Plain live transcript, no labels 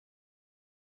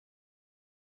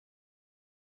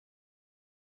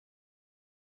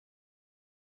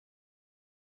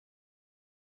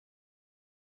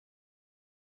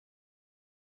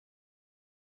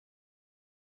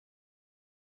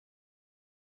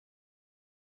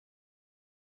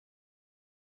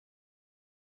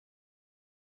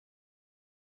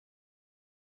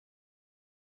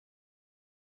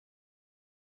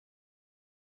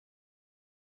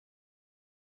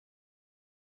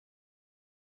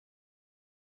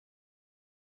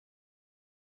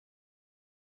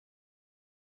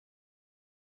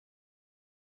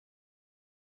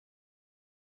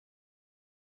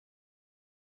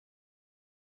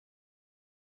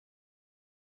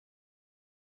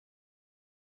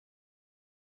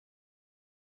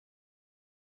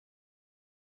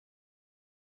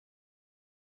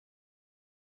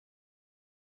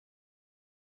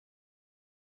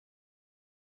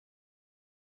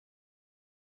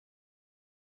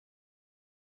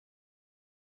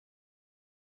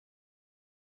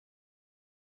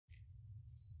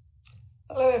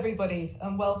Hello everybody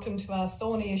and welcome to our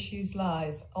Thorny Issues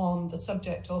Live on the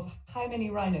subject of how many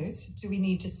rhinos do we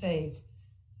need to save?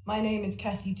 My name is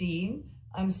Cathy Dean.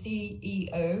 I'm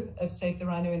CEO of Save the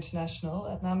Rhino International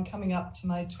and I'm coming up to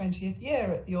my 20th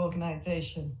year at the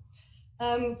organisation.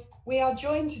 We are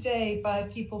joined today by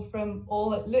people from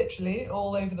literally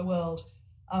all over the world.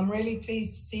 I'm really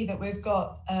pleased to see that we've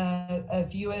got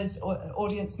viewers or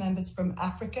audience members from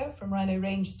Africa, from rhino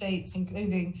range states,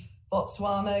 including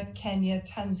Botswana, Kenya,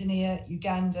 Tanzania,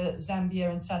 Uganda, Zambia,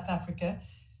 and South Africa.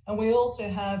 And we also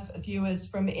have viewers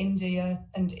from India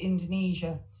and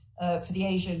Indonesia for the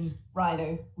Asian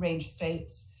rhino range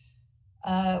states.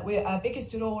 Our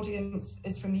biggest audience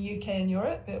is from the UK and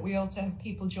Europe, but we also have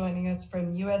people joining us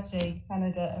from USA,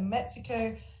 Canada, and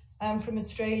Mexico, and from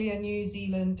Australia, New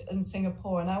Zealand, and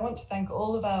Singapore. And I want to thank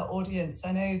all of our audience.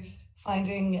 I know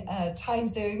finding time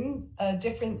zone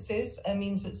differences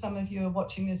means that some of you are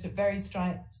watching this at very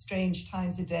strange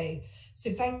times of day.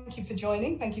 So thank you for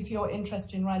joining. Thank you for your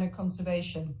interest in rhino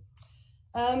conservation.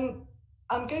 I'm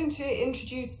going to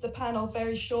introduce the panel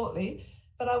very shortly,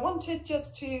 but I wanted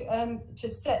just to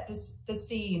set the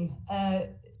scene.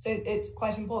 So it's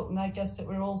quite important, I guess, that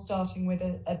we're all starting with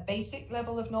a basic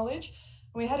level of knowledge.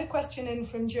 We had a question in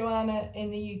from Joanna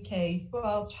in the UK who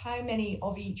asked how many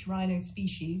of each rhino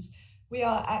species we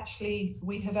have actually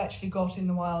got in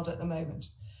the wild at the moment.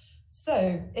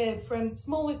 So from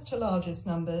smallest to largest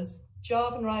numbers,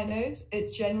 Javan rhinos,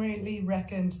 it's generally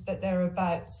reckoned that there are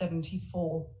about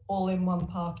 74, all in one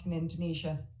park in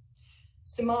Indonesia.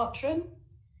 Sumatran,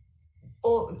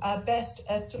 our best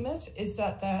estimate is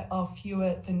that there are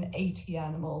fewer than 80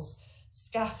 animals,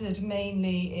 scattered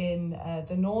mainly in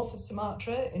the north of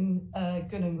Sumatra, in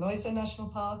Gunung Leuser National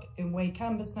Park, in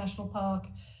Waikambas National Park,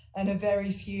 and a very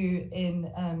few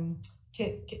in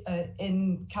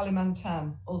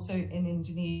Kalimantan, also in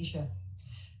Indonesia.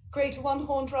 Greater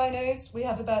one-horned rhinos, we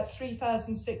have about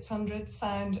 3,600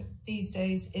 found these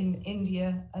days in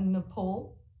India and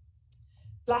Nepal.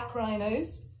 Black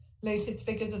rhinos, latest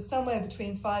figures are somewhere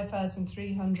between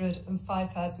 5,300 and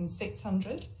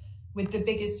 5,600, with the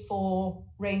biggest four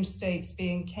range states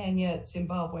being Kenya,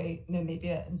 Zimbabwe,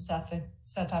 Namibia, and South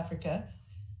Africa.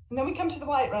 And then we come to the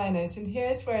white rhinos, and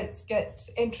here's where it gets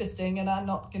interesting, and I'm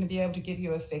not going to be able to give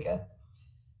you a figure.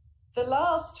 The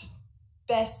last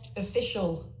best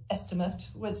official estimate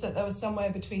was that there was somewhere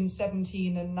between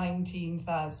 17 and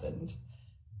 19,000.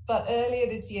 But earlier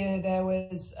this year, there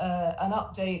was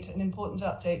an important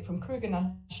update from Kruger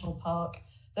National Park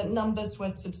that numbers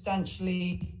were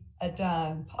substantially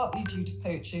down, partly due to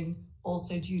poaching,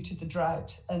 also due to the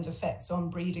drought and effects on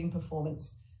breeding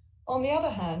performance. On the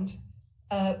other hand,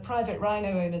 private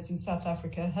rhino owners in South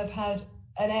Africa have had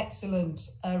an excellent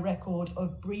record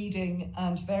of breeding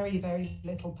and very, very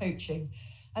little poaching.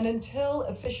 And until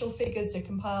official figures are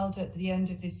compiled at the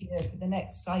end of this year for the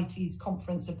next CITES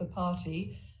conference of the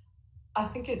party, I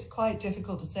think it's quite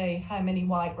difficult to say how many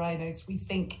white rhinos we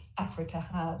think Africa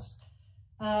has.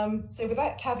 So with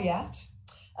that caveat,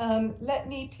 let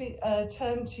me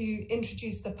turn to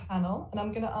introduce the panel, and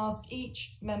I'm going to ask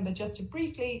each member just to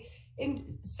briefly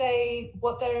say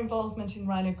what their involvement in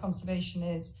rhino conservation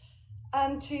is,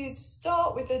 and to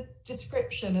start with a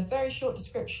very short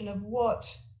description of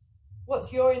what's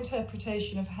your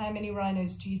interpretation of how many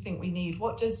rhinos do you think we need?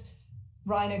 What does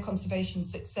rhino conservation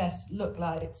success look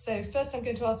like? So first I'm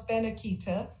going to ask Ben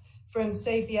Okita from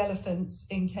Save the Elephants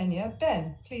in Kenya.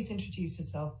 Ben, please introduce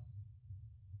yourself.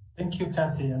 Thank you,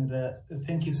 Cathy, and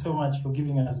thank you so much for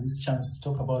giving us this chance to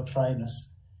talk about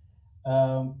rhinos.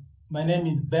 My name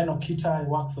is Ben Okita. I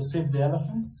work for Save the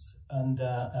Elephants, and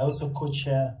I also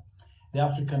co-chair the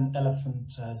African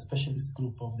Elephant Specialist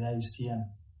Group of the IUCN.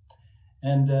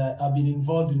 And I've been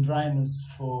involved in rhinos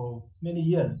for many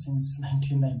years, since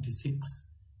 1996.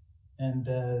 And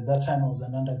that time I was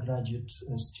an undergraduate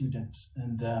student,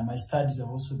 and my studies have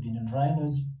also been in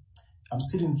rhinos. I'm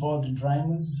still involved in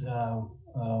rhinos,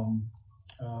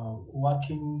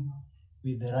 working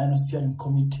with the Rhino Steering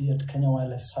Committee at Kenya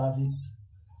Wildlife Service.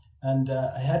 And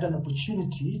I had an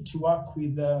opportunity to work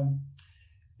with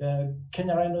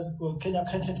Kenya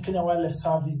Wildlife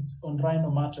Service on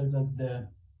rhino matters as the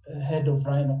head of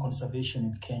rhino conservation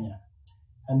in Kenya.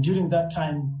 And during that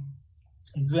time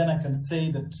is when I can say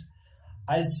that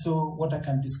I saw what I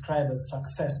can describe as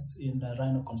success in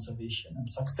rhino conservation. And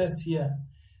success here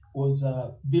was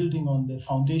building on the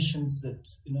foundations that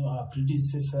our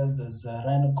predecessors as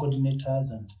rhino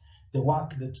coordinators, and the work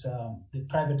that the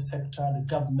private sector, the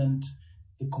government,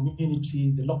 the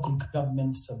communities, the local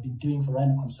governments have been doing for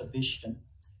rhino conservation,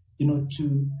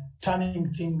 to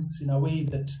turning things in a way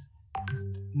that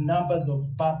numbers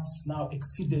of births now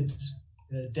exceeded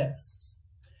deaths.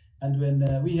 And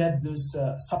when we had those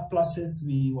surpluses,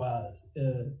 we were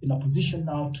in a position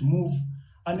now to move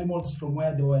animals from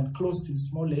where they were enclosed in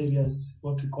small areas,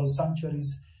 what we call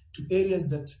sanctuaries, to areas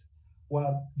that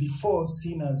were before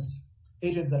seen as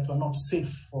areas that were not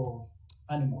safe for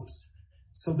animals.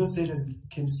 So those areas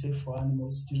became safe for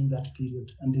animals during that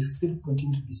period, and they still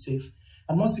continue to be safe.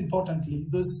 And most importantly,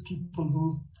 those people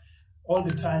who all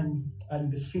the time are in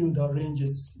the field or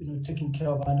ranges, taking care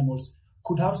of animals,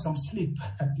 could have some sleep,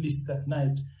 at least at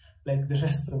night, like the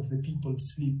rest of the people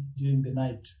sleep during the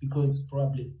night, because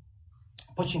probably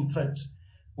poaching threat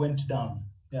went down,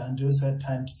 and they also had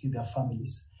time to see their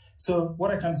families. So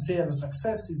what I can say as a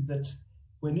success is that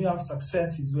when you have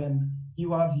success is when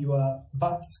you have your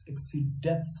births exceed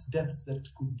deaths that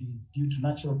could be due to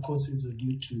natural causes or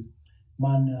due to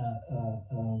man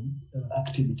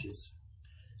activities.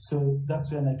 So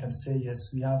that's when I can say,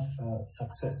 yes, we have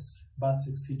success, births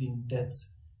exceeding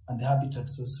deaths, and the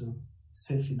habitat's also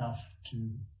safe enough to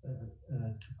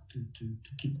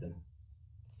keep them.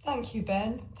 Thank you,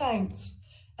 Ben. Thanks.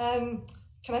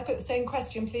 Can I put the same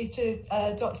question, please, to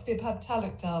Dr. Bibhab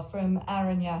Talukdar from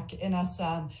Aranyak in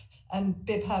Assam? And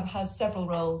Bibhab has several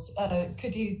roles.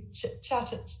 Could you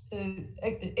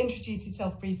introduce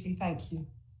yourself briefly? Thank you.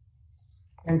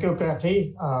 Thank you,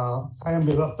 Kathy. I am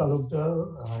Bibhab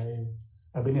Talukdar. I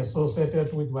have been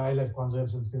associated with wildlife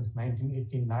conservation since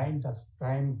 1989. That's the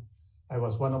time I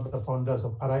was one of the founders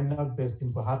of Aranyak, based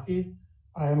in Guwahati.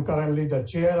 I am currently the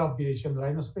chair of the Asian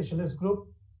Rhino Specialist Group,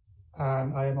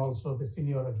 and I am also the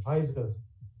senior advisor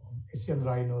on Asian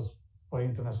Rhinos for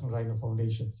International Rhino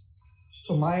Foundations.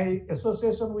 So my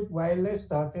association with wildlife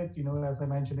started, as I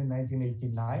mentioned, in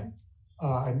 1989.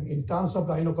 And in terms of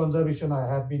rhino conservation, I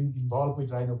have been involved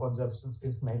with rhino conservation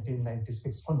since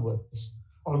 1996 onwards,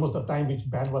 almost the time which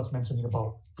Ben was mentioning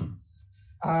about.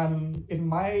 And in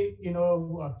my,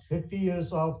 30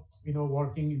 years of,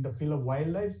 working in the field of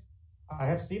wildlife, I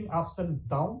have seen ups and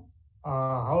downs.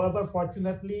 However,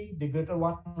 fortunately, the greater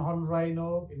one-horned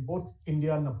rhino in both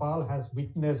India and Nepal has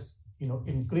witnessed,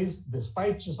 increase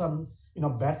despite some,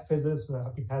 bad phases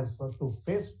it has to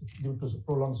face due to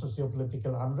prolonged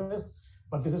socio-political unrest.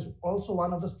 But this is also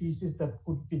one of the species that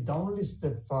could be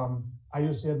downlisted from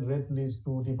IUCN Red List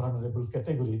to the vulnerable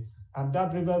category. And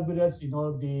that reverberates,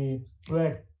 the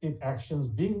proactive actions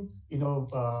being,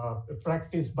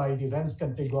 practiced by the range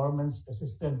country governments,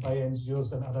 assisted by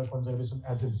NGOs and other conservation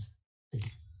agencies.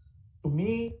 To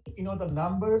me, the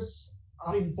numbers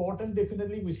are important,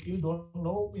 definitely. We still don't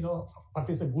know, what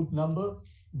is a good number.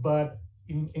 But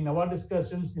in our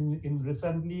discussions in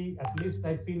recently, at least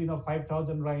I feel,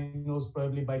 5,000 rhinos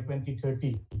probably by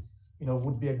 2030,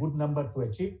 would be a good number to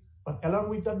achieve. But along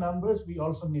with the numbers, we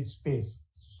also need space.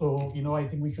 So, I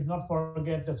think we should not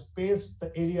forget that space,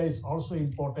 the area is also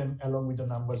important along with the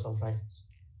numbers of rhinos.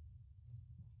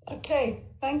 Okay,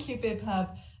 thank you,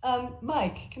 Bibhab.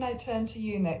 Mike, can I turn to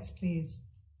you next, please?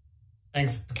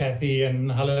 Thanks, Kathy, and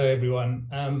hello, everyone.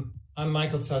 I'm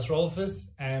Michael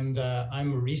Tsas-Rolfes, and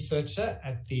I'm a researcher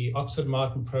at the Oxford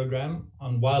Martin Programme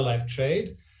on Wildlife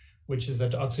Trade, which is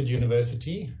at Oxford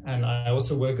University. And I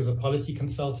also work as a policy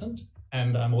consultant,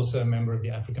 and I'm also a member of the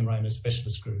African Rhino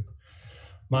Specialist Group.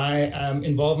 My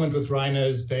involvement with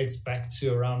rhinos dates back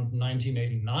to around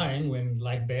 1989, when,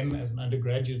 like Ben, as an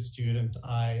undergraduate student,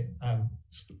 I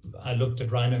looked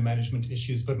at rhino management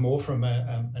issues, but more from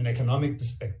an economic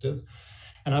perspective.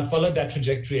 And I've followed that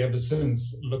trajectory ever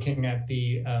since, looking at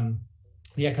the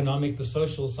economic, the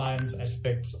social science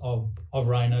aspects of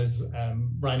rhinos,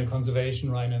 rhino conservation,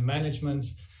 rhino management,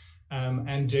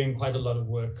 and doing quite a lot of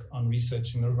work on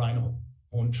researching the rhino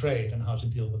horn trade and how to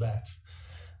deal with that.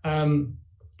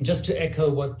 Just to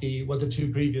echo what the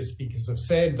two previous speakers have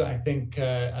said, I think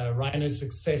rhino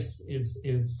success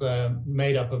is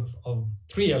made up of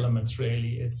three elements,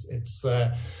 really.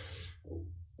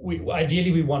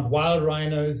 Ideally, we want wild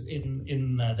rhinos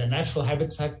in their natural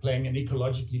habitat playing an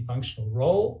ecologically functional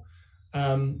role,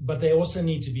 but they also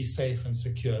need to be safe and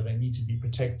secure. They need to be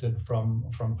protected from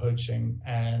poaching,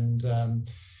 and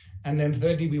then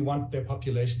thirdly, we want their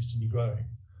populations to be growing.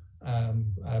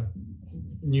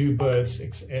 New births,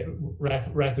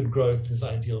 rapid growth is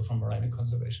ideal from a rhino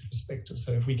conservation perspective.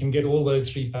 So if we can get all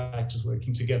those three factors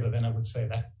working together, then I would say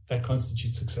that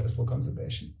constitutes successful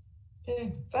conservation.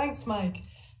 Okay, thanks, Mike.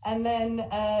 And then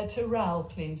to Ral,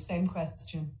 please, same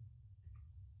question.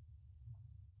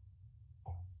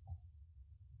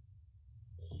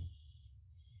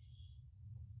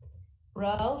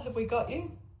 Ral, have we got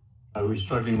you? We're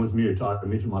struggling with mute. I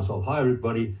muted myself. Hi,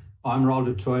 everybody. I'm Ral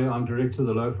du Toit. I'm director of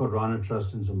the Lowveld Rhino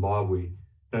Trust in Zimbabwe.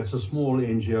 That's a small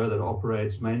NGO that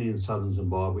operates mainly in southern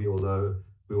Zimbabwe, although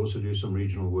we also do some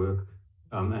regional work.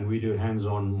 and we do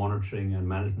hands-on monitoring and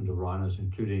management of rhinos,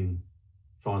 including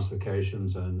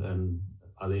translocations and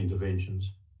other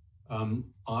interventions.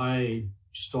 I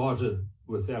started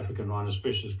with the African Rhino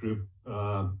Specialist Group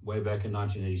way back in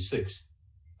 1986.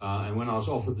 And when I was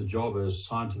offered the job as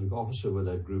scientific officer with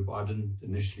that group, I didn't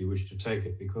initially wish to take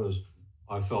it because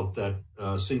I felt that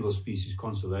single species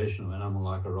conservation of an animal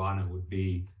like a rhino would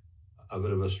be a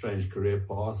bit of a strange career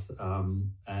path.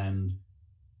 And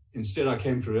instead, I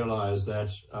came to realize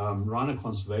that rhino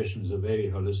conservation is a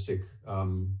very holistic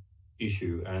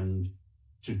issue. And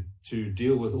to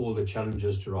deal with all the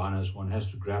challenges to rhinos, one has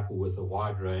to grapple with a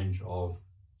wide range of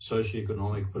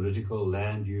socioeconomic, political,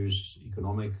 land use,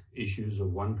 economic issues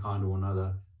of one kind or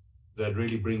another that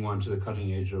really bring one to the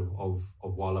cutting edge of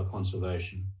wildlife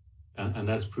conservation. And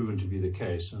that's proven to be the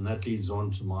case. And that leads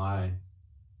on to my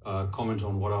comment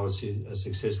on what I would see as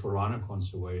successful rhino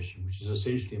conservation, which is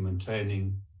essentially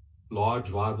maintaining large,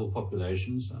 viable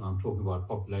populations, and I'm talking about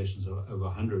populations of over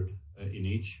 100 in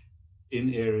each,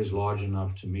 in areas large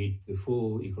enough to meet the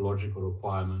full ecological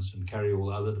requirements and carry all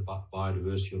other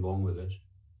biodiversity along with it,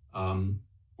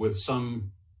 with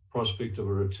some prospect of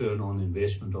a return on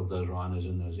investment of those rhinos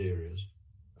in those areas.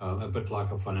 A bit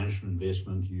like a financial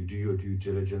investment, you do your due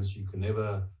diligence. You can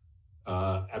never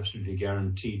absolutely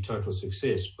guarantee total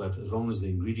success, but as long as the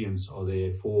ingredients are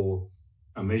there for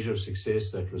a measure of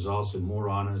success that results in more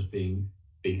rhinos being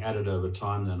added over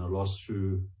time than are lost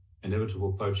through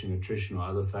inevitable poaching, attrition, or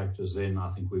other factors, then I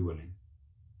think we're winning.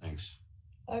 Thanks.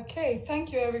 Okay,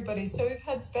 thank you, everybody. So we've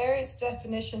had various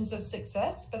definitions of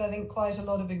success, but I think quite a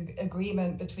lot of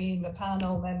agreement between the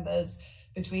panel members,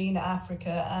 between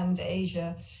Africa and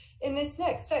Asia. In this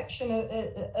next section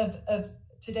of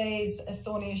today's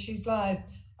Thorny Issues Live,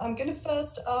 I'm going to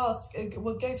first ask,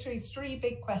 we'll go through three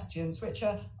big questions, which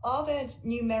are there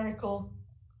numerical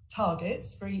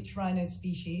targets for each rhino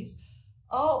species?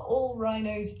 Are all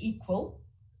rhinos equal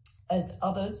as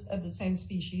others of the same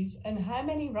species? And how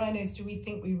many rhinos do we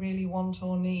think we really want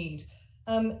or need?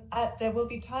 There will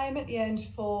be time at the end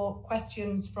for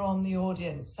questions from the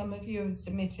audience. Some of you have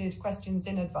submitted questions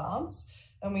in advance,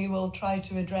 and we will try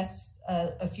to address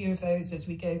a few of those as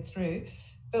we go through.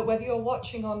 But whether you're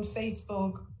watching on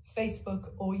Facebook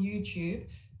or YouTube,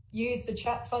 use the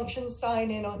chat function, sign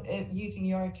in on using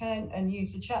your account, and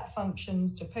use the chat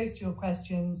functions to post your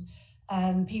questions.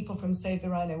 And people from Save the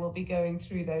Rhino will be going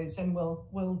through those, and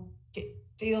we'll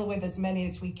deal with as many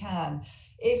as we can.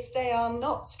 If they are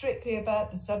not strictly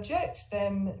about the subject,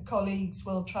 then colleagues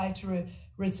will try to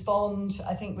respond.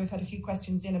 I think we've had a few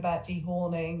questions in about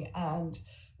dehorning and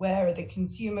where are the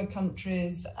consumer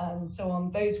countries and so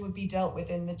on. Those would be dealt with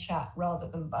in the chat rather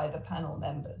than by the panel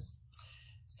members.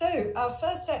 So our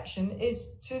first section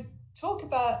is to talk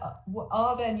about,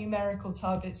 are there numerical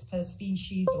targets per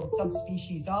species or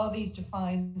subspecies? Are these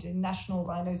defined in national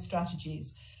rhino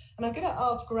strategies? And I'm going to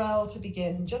ask Raoul to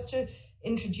begin, just to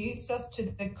introduce us to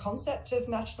the concept of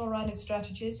national rhino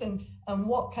strategies and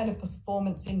what kind of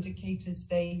performance indicators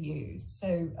they use.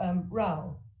 So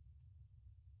Raoul.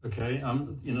 Okay,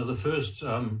 the first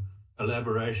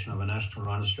elaboration of a national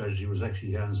rhino strategy was actually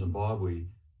here in Zimbabwe,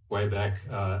 way back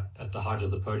at the height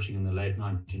of the poaching in the late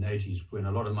 1980s, when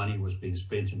a lot of money was being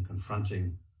spent in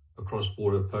confronting a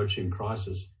cross-border poaching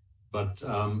crisis. But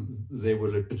there were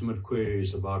legitimate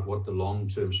queries about what the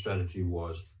long-term strategy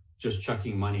was. Just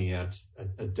chucking money at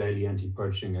daily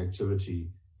anti-poaching activity,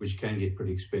 which can get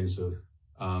pretty expensive,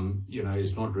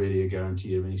 is not really a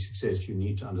guarantee of any success. You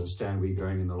need to understand where you're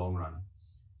going in the long run.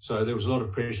 So there was a lot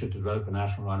of pressure to develop a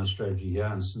national rhino strategy here,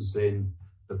 and since then,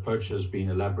 the approach has been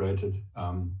elaborated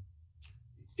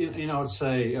in I would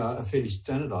say, a fairly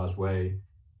standardized way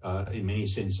in many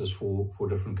senses for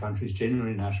different countries.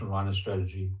 Generally, national rhino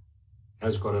strategy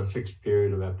has got a fixed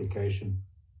period of application,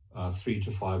 3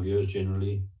 to 5 years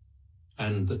generally,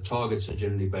 and the targets are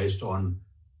generally based on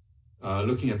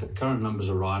looking at the current numbers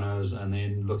of rhinos and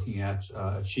then looking at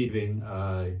achieving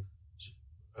a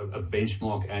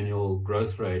benchmark annual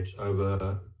growth rate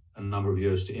over a number of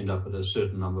years to end up at a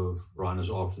certain number of rhinos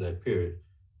after that period.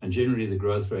 And generally the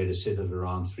growth rate is set at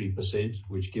around 3%,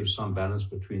 which gives some balance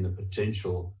between the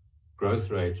potential growth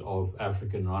rate of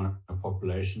African rhino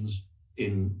populations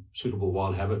in suitable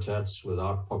wild habitats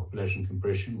without population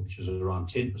compression, which is around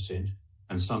 10%,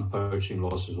 and some poaching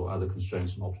losses or other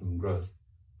constraints on optimum growth.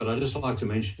 But I'd just like to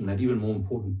mention that even more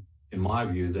important, in my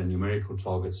view, than numerical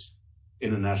targets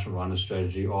in a national rhino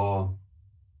strategy are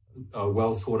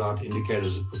well thought out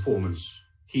indicators of performance,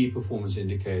 key performance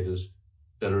indicators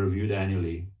that are reviewed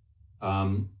annually.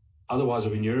 Otherwise,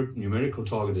 if a numerical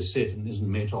target is set and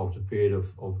isn't met after a period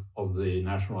of the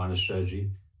national rhino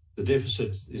strategy, the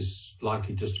deficit is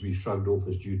likely just to be shrugged off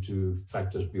as due to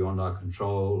factors beyond our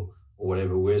control or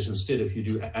whatever. Whereas instead, if you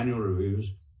do annual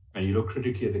reviews and you look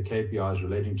critically at the KPIs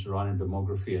relating to rhino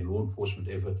demography and law enforcement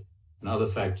effort and other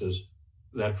factors,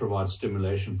 that provides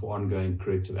stimulation for ongoing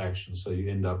corrective action. So you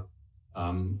end up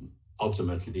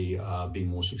ultimately being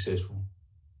more successful.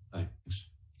 Thanks.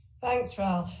 Thanks,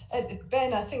 Ral.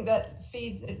 Ben, I think that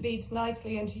leads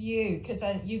nicely into you, because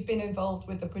you've been involved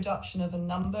with the production of a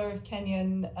number of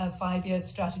Kenyan 5-year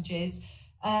strategies.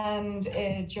 And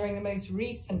during the most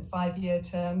recent 5-year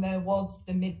term, there was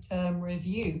the midterm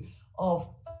review of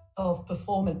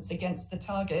performance against the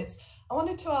targets. I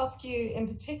wanted to ask you in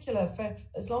particular, for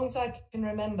as long as I can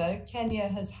remember, Kenya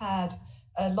has had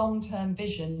a long-term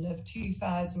vision of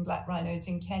 2,000 black rhinos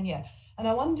in Kenya. And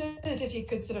I wondered if you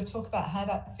could sort of talk about how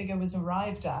that figure was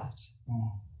arrived at.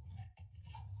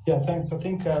 Yeah, thanks. I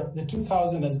think the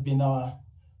 2,000 has been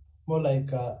more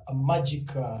like a magic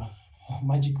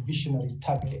visionary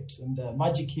target. And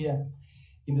magic here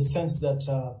in the sense that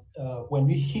when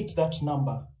we hit that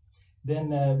number, then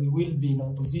we will be in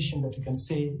a position that we can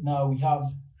say now we have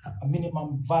a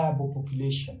minimum viable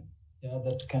population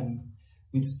that can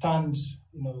withstand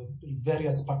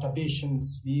various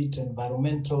perturbations, be it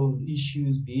environmental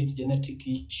issues, be it genetic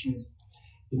issues,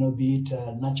 be it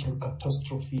natural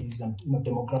catastrophes and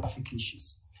demographic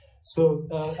issues. So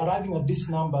arriving at this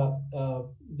number,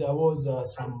 there was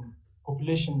some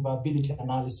population viability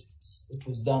analysis that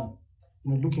was done,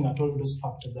 looking at all those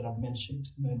factors that I've mentioned,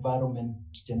 environment,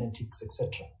 genetics,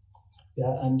 etc.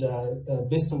 Yeah, and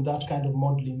based on that kind of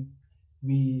modeling,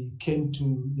 we came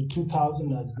to the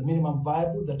 2,000 as the minimum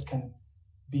viable that can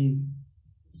be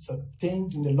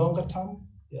sustained in the longer term,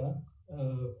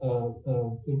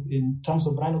 in terms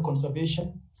of rhino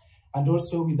conservation, and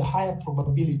also with the higher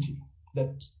probability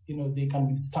that they can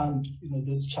withstand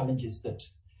those challenges that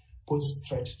pose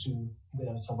threat to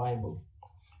their survival.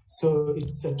 So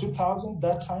it's 2,000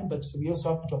 that time, but we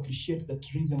also have to appreciate that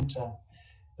recent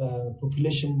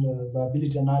population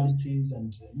viability analysis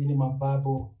and minimum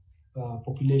viable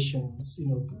populations,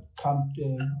 can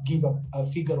give a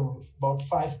figure of about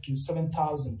 5,000 to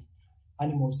 7,000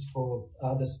 animals for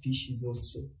other species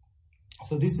also.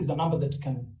 So this is a number that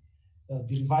can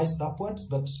be revised upwards,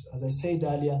 but as I said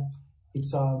earlier,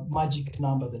 it's a magic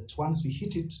number that once we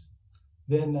hit it,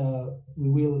 then we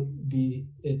will be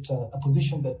at a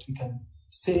position that we can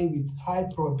say with high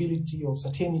probability or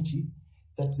certainty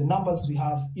that the numbers we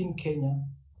have in Kenya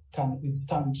can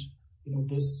withstand,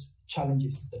 those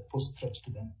challenges that pose threat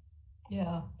to them.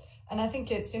 Yeah, and I think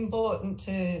it's important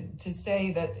to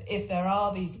say that if there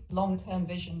are these long-term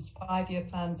visions, 5-year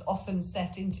plans often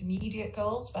set intermediate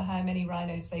goals for how many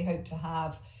rhinos they hope to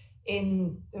have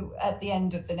at the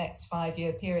end of the next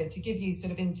 5-year period to give you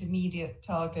sort of intermediate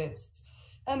targets.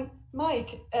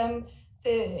 Mike,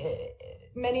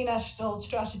 many national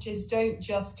strategies don't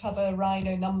just cover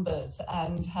rhino numbers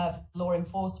and have law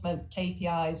enforcement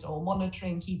KPIs or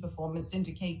monitoring key performance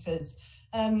indicators.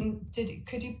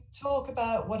 Could you talk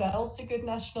about what else a good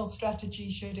national strategy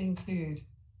should include?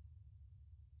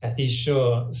 Kathy,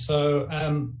 sure. So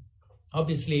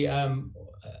obviously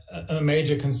a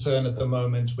major concern at the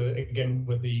moment,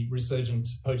 with the resurgent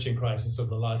poaching crisis of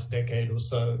the last decade or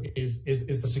so, is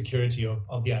the security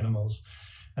of the animals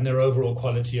and their overall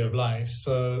quality of life.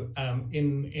 So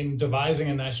in devising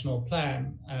a national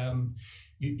plan,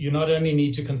 you not only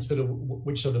need to consider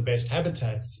which are the best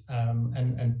habitats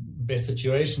and best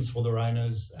situations for the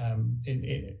rhinos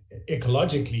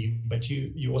ecologically, but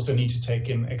you also need to take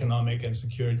in economic and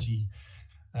security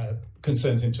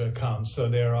concerns into account. So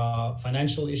there are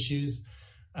financial issues,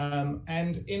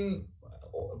 and in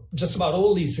just about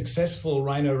all these successful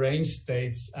rhino range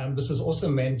states, this has also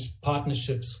meant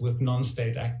partnerships with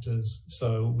non-state actors.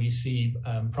 So we see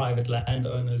private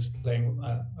landowners playing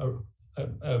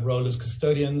a role as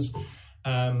custodians,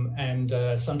 and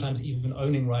sometimes even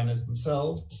owning rhinos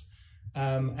themselves.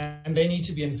 And they need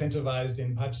to be incentivized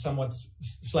in perhaps somewhat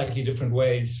slightly different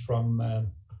ways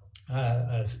from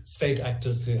state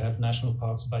actors who have national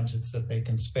parks budgets that they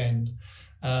can spend,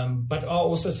 but are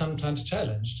also sometimes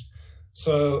challenged.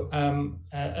 So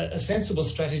a sensible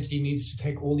strategy needs to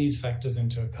take all these factors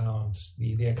into account,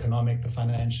 the economic, the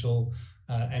financial,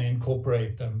 and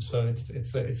incorporate them. So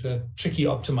it's a tricky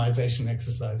optimization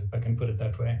exercise, if I can put it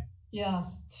that way. Yeah.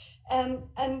 And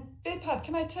Bipab,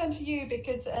 can I turn to you,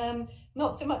 because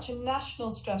not so much a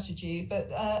national strategy,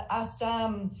 but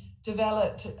Assam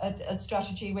developed a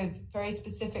strategy with very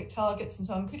specific targets and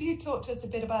so on. Could you talk to us a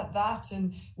bit about that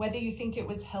and whether you think it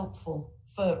was helpful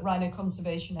for rhino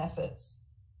conservation efforts?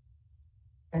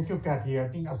 Thank you, Kathy. I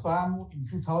think Assam in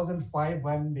 2005,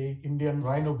 when the Indian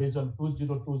Rhino Vision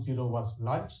 2020 was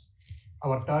launched,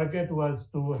 our target was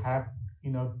to have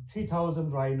 3,000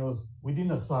 rhinos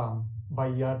within Assam by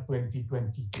year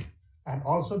 2020, and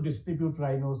also distribute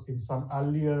rhinos in some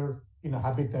earlier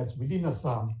habitats within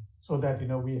Assam, so that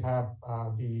we have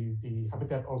the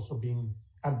habitat also being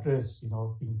addressed,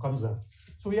 being conserved.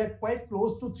 So we are quite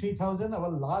close to 3,000. Our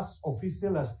last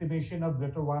official estimation of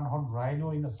greater one-horned rhino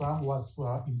in Assam was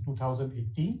in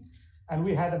 2018, and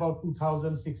we had about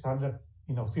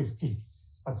 2,650.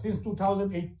 But since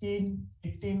 2018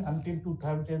 until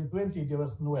 2020, there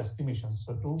was no estimation.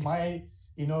 So to my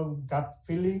gut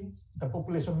feeling, the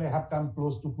population may have come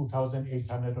close to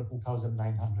 2,800 or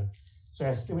 2,900. So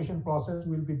estimation process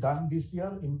will be done this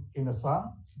year in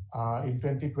Assam in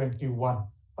 2021.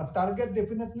 But target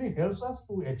definitely helps us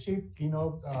to achieve,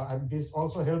 and this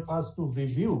also helps us to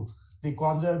review the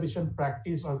conservation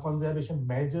practice or conservation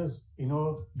measures.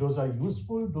 Those are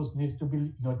useful. Those needs to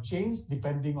be changed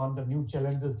depending on the new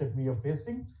challenges that we are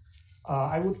facing.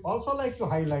 I would also like to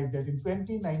highlight that in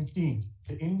 2019,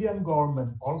 the Indian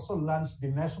government also launched the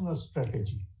national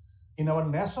strategy. In our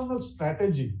national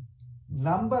strategy,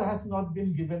 number has not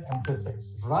been given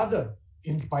emphasis. Rather,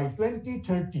 by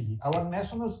 2030, our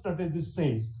national strategy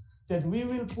says that we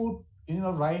will put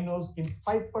rhinos in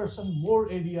 5% more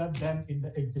area than in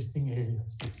the existing areas.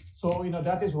 So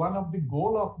that is one of the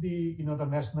goal of the the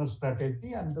national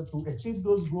strategy, and to achieve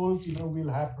those goals, we'll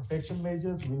have protection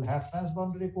measures, we'll have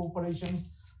transboundary cooperations,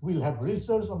 we'll have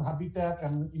research on habitat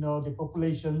and the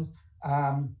populations.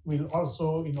 We'll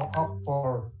also opt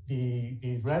for the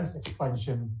range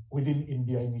expansion within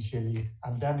India initially,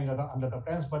 and then under the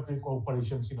transboundary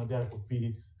cooperations, there could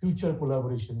be future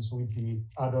collaborations with the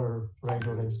other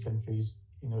rhino range countries,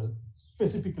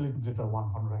 specifically to greater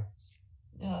one-horned rhinos.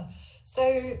 Yeah, so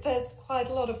there's quite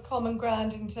a lot of common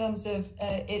ground in terms of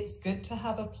it's good to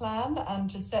have a plan and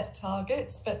to set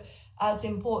targets, but as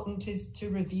important is to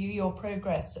review your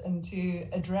progress and to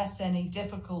address any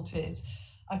difficulties.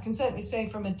 I can certainly say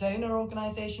from a donor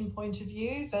organization point of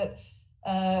view that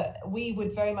we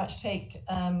would very much take,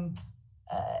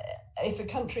 if a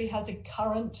country has a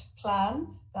current plan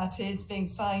that is being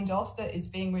signed off, that is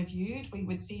being reviewed, we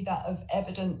would see that as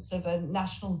evidence of a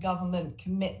national government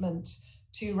commitment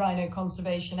to rhino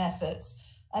conservation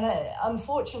efforts. And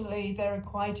unfortunately, there are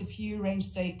quite a few range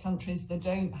state countries that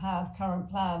don't have current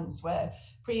plans, where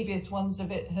previous ones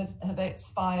of it have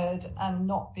expired and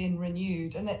not been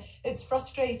renewed. And it's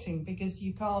frustrating because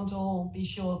you can't all be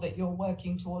sure that you're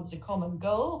working towards a common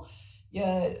goal.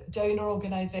 Your donor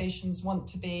organizations want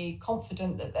to be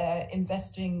confident that they're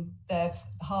investing their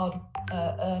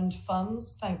hard-earned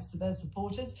funds, thanks to their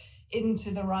supporters,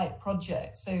 into the right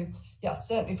project. So yeah,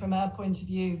 certainly from our point of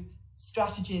view,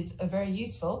 strategies are very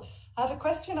useful. I have a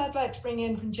question I'd like to bring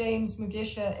in from James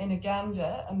Mugisha in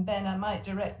Uganda, and Ben, I might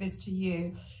direct this to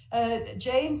you.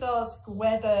 James asked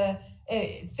whether,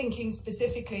 thinking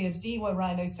specifically of Ziwa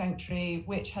Rhino Sanctuary,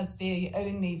 which has the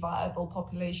only viable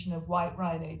population of white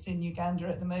rhinos in Uganda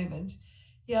at the moment,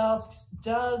 he asks,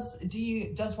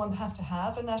 does one have to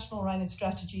have a national rhino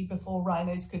strategy before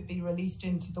rhinos could be released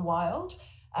into the wild?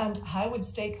 And how would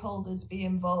stakeholders be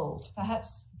involved?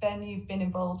 Perhaps, Ben, you've been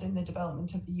involved in the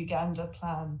development of the Uganda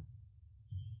plan.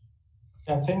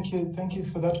 Yeah, thank you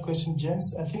for that question,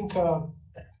 James. I think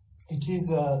it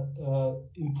is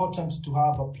important to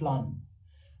have a plan.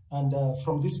 And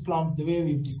from these plans, the way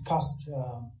we've discussed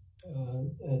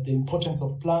the importance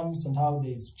of plans and how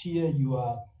they steer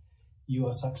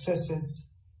your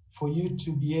successes, for you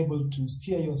to be able to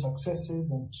steer your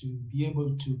successes and to be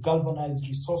able to galvanize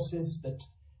resources that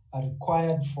are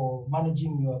required for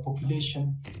managing your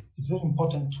population, it's very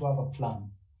important to have a plan.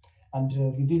 And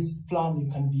with this plan, you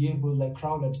can be able, like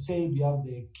Raul had said, you have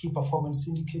the key performance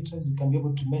indicators, you can be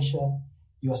able to measure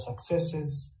your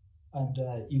successes, and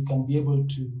you can be able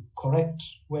to correct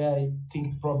where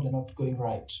things probably are not going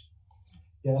right.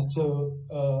 Yeah, so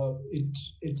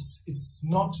it's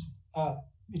not,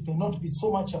 it may not be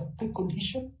so much a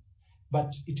precondition,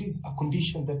 but it is a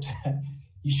condition that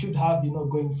you should have,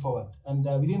 going forward. And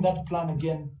within that plan,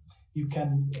 again, you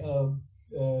can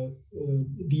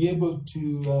be able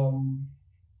to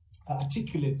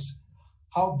articulate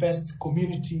how best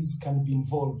communities can be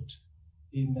involved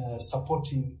in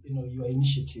supporting, your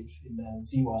initiative in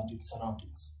Ziwa and its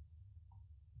surroundings.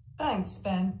 Thanks,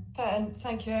 Ben, and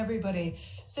thank you, everybody.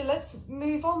 So let's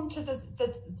move on to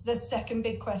the second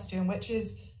big question, which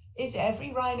is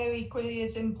every rhino equally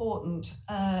as important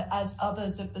as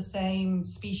others of the same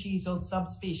species or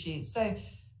subspecies? So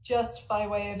just by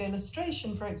way of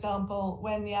illustration, for example,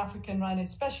 when the African Rhino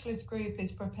Specialist Group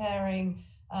is preparing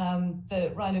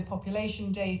the rhino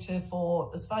population data for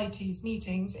the CITES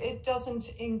meetings, it doesn't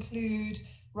include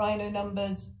rhino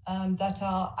numbers that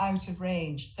are out of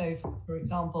range. So, for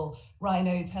example,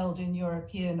 rhinos held in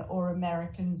European or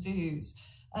American zoos.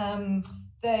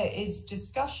 There is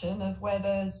discussion of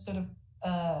whether sort of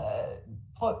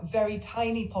very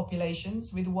tiny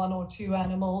populations with 1 or 2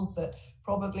 animals that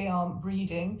probably aren't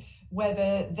breeding,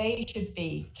 whether they should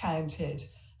be counted.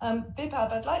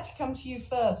 Bibhab, I'd like to come to you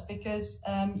first because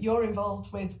you're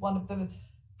involved with one of the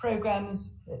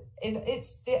programs.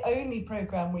 It's the only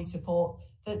program we support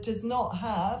that does not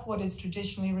have what is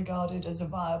traditionally regarded as a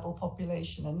viable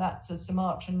population, and that's the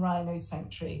Sumatran Rhino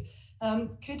Sanctuary.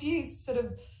 Could you sort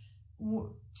of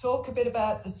talk a bit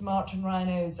about the Sumatran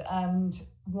rhinos and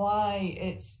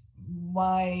why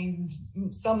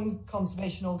some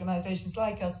conservation organizations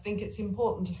like us think it's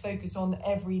important to focus on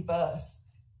every birth?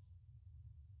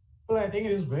 Well, I think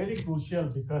it is very crucial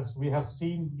because we have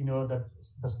seen, that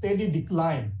the steady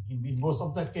decline. In most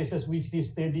of the cases, we see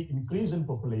steady increase in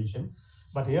population,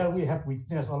 but here we have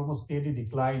witnessed almost steady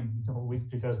decline, with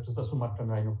regards to the Sumatran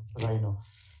rhino.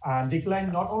 And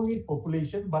decline not only in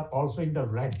population, but also in the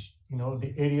range,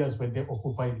 the areas where they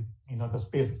occupy, the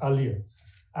space earlier.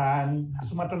 And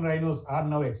Sumatran rhinos are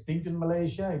now extinct in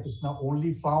Malaysia. It is now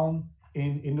only found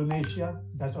in Indonesia.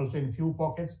 That's also in few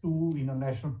pockets, 2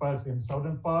 national parks in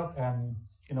southern part, and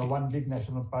 1 big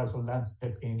national park or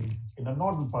landscape in the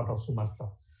northern part of Sumatra.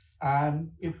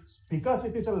 And it's because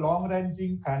it is a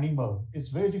long-ranging animal, it's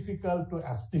very difficult to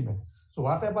estimate. So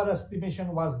whatever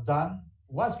estimation was done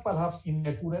was perhaps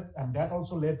inaccurate, and that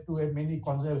also led to many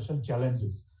conservation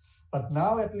challenges. But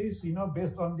now, at least,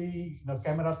 based on the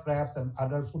camera traps and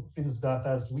other footprints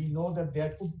data, we know that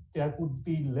there could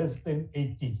be less than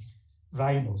 80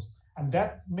 rhinos, and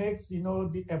that makes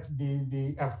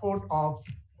the effort of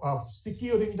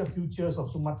securing the futures of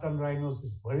Sumatran rhinos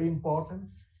is very important.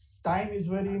 Time is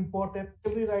very important.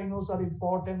 Every rhinos are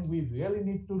important. We really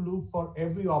need to look for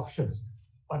every options.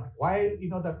 But while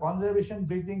the conservation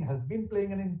breeding has been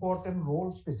playing an important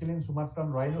role, especially in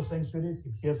Sumatran rhino sanctuaries,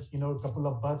 it gives a couple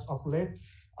of birds of late.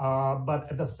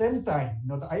 But at the same time,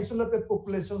 the isolated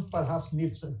populations perhaps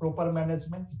needs proper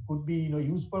management. It could be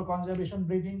used for conservation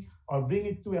breeding, or bring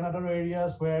it to another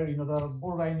areas where the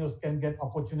more rhinos can get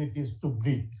opportunities to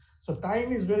breed. So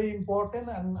time is very important,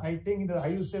 and I think the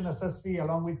IUCN SSC,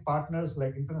 along with partners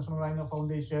like International Rhino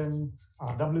Foundation,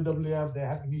 WWF, they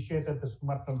have initiated the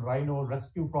Sumatran Rhino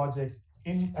Rescue Project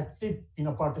in active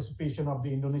participation of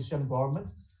the Indonesian government.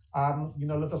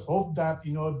 Let us hope that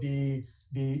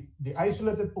the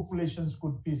isolated populations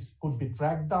could be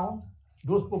tracked down.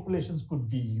 Those populations could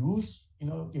be used,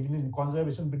 even in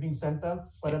conservation breeding center.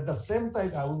 But at the same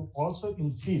time, I would also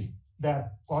insist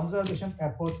that conservation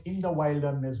efforts in the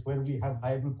wilderness where we have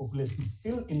viable populations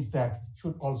still intact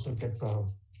should also get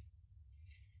priority.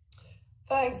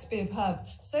 Thanks, Bibhab.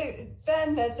 So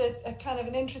then there's a kind of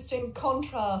an interesting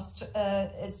contrast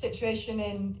situation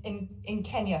in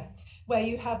Kenya, where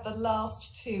you have the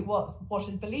last 2, what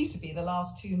is believed to be the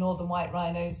last 2 northern white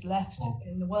rhinos left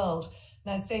in the world.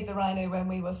 Now, Save the Rhino, when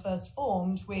we were first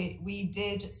formed, we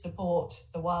did support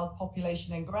the wild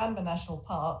population in Kruger National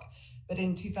Park. But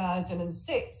in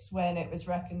 2006, when it was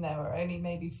reckoned there were only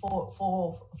maybe 4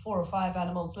 or 5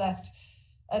 animals left,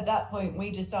 at that point,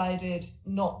 we decided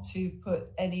not to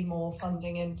put any more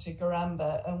funding into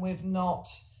Garamba, and we've not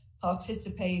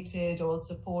participated or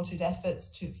supported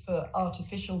efforts for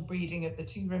artificial breeding of the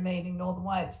 2 remaining northern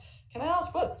whites. Can I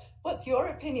ask, what's your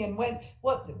opinion? When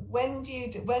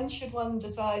should one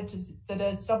decide that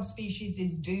a subspecies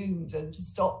is doomed and to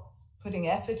stop putting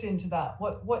effort into that?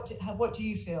 What do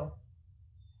you feel?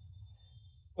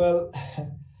 Well,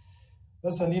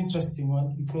 that's an interesting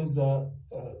one, because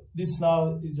this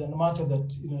now is a matter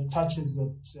that touches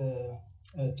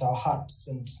at our hearts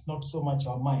and not so much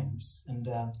our minds. And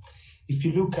if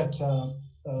you look at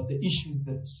the issues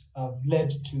that have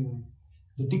led to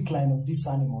the decline of these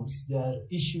animals, there are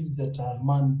issues that are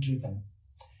man-driven.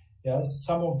 Yeah,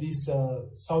 some of these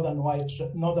northern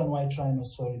white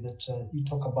rhinos, that you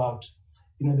talk about,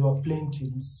 they were plenty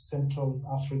in Central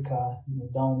Africa,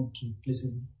 down to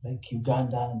places like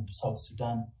Uganda and South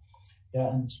Sudan. Yeah,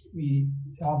 and we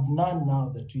have none now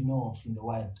that we know of in the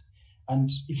wild. And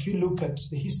if you look at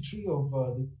the history of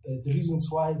the reasons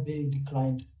why they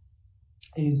declined,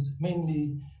 is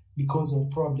mainly because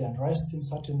of probably unrest in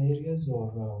certain areas,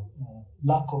 or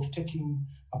lack of taking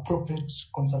appropriate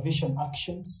conservation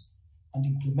actions and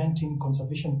implementing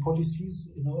conservation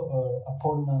policies,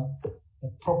 upon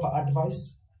proper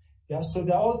advice. Yeah, so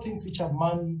they're all things which are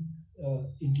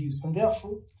man-induced, and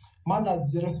therefore man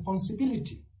has the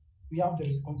responsibility. We have the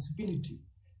responsibility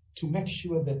to make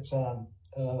sure that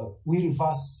we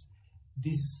reverse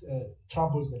these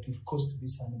troubles that we've caused to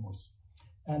these animals.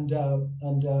 And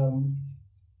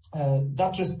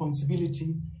that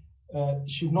responsibility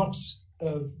should not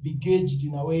be gauged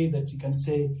in a way that you can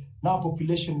say, now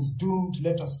population is doomed,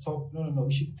 let us stop. No.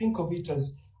 We should think of it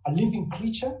as a living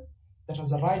creature that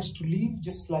has a right to live,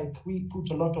 just like we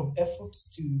put a lot of efforts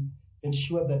to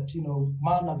ensure that,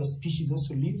 man as a species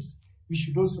also lives. We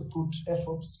should also put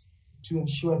efforts to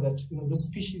ensure that, the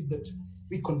species that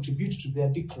we contribute to their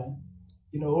decline,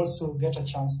 also get a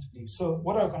chance to live. So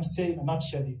what I can say in a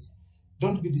nutshell is,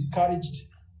 don't be discouraged,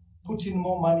 put in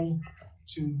more money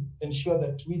to ensure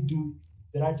that we do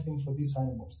the right thing for these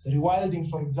animals. Rewilding,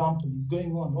 for example, is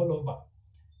going on all over.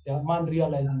 The man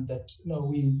realizing that,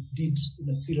 we did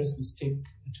a serious mistake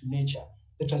to nature.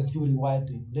 Let us do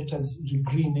rewilding. Let us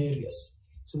regreen areas.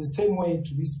 So the same way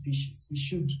to this species, we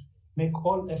should make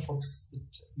all efforts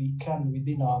that we can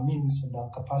within our means and our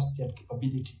capacity and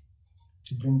capability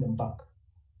to bring them back.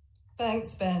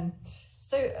 Thanks, Ben.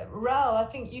 So, Raul, I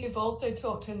think you've also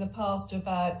talked in the past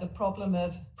about the problem,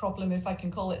 if I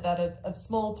can call it that, of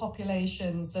small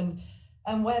populations and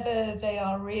whether they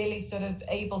are really sort of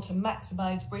able to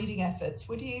maximize breeding efforts.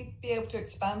 Would you be able to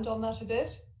expand on that a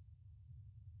bit?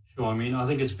 Sure. I mean, I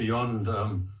think it's beyond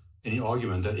any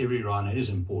argument that every rhino is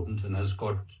important and has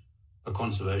got a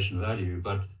conservation value.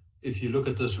 But if you look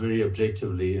at this very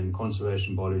objectively in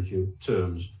conservation biology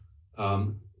terms,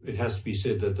 it has to be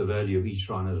said that the value of each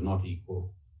rhino is not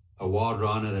equal. A wild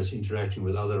rhino that's interacting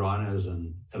with other rhinos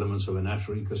and elements of a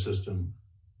natural ecosystem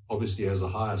obviously has the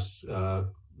highest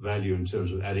value in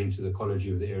terms of adding to the ecology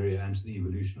of the area and to the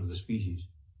evolution of the species.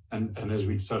 And as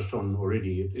we touched on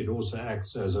already, it also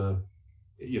acts as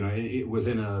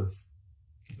within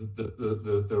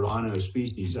the rhino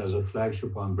species as a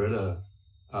flagship umbrella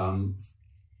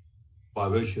by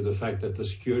virtue of the fact that the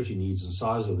security needs and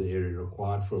size of the area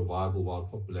required for a viable wild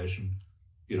population,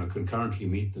 can currently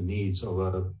meet the needs of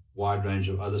a wide range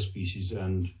of other species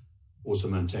and also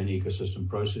maintain ecosystem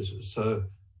processes. So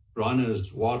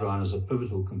wild rhinos are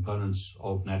pivotal components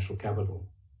of natural capital.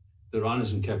 The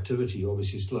rhinos in captivity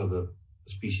obviously still have a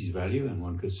species value, and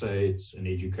one could say it's an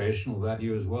educational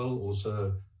value as well,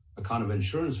 also a kind of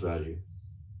insurance value.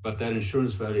 But that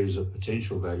insurance value is a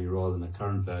potential value rather than a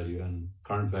current value, and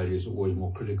current values are always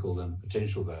more critical than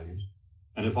potential values.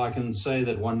 And if I can say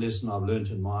that one lesson I've learned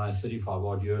in my 35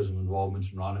 odd years of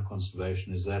involvement in rhino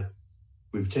conservation is that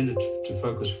we've tended to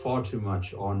focus far too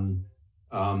much on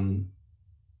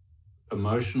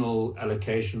emotional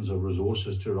allocations of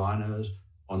resources to rhinos,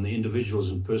 on the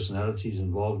individuals and personalities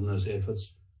involved in those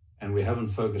efforts, and we haven't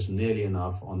focused nearly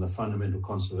enough on the fundamental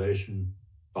conservation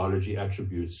biology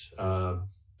attributes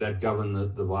that govern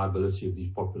the viability of these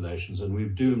populations. And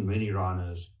we've doomed many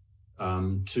rhinos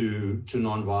to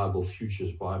non-viable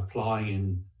futures by applying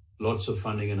in lots of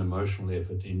funding and emotional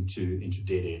effort into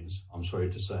dead ends, I'm sorry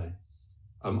to say.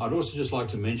 I'd also just like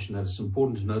to mention that it's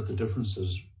important to note the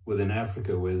differences within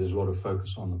Africa, where there's a lot of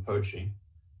focus on the poaching,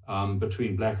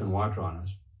 between black and white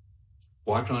rhinos.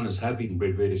 White rhinos have been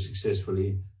bred very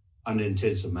successfully under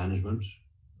intensive management,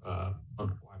 not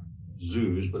quite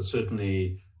zoos, but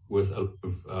certainly with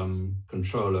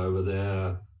control over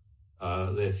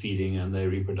their feeding and their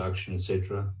reproduction,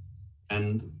 etc.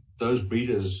 And those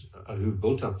breeders who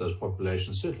built up those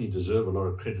populations certainly deserve a lot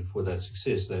of credit for that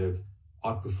success. They've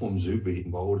outperformed zoo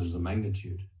breeding by orders of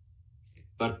magnitude.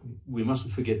 But we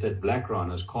mustn't forget that black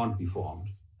rhinos can't be farmed,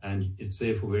 and it's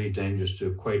therefore very dangerous to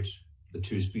equate the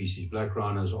two species. Black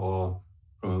rhinos are,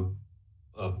 from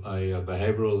a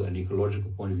behavioral and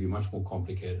ecological point of view, much more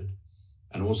complicated.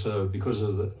 And also because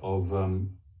of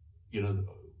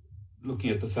looking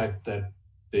at the fact that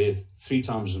there's 3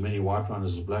 times as many white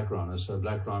rhinos as black rhinos, so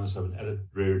black rhinos have an added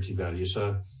rarity value.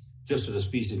 So just at a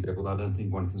species level, I don't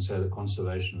think one can say the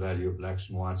conservation value of blacks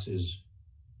and whites is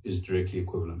directly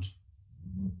equivalent.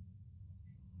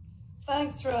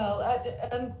 Thanks, Raul.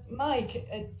 And Mike,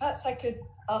 perhaps I could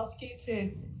ask you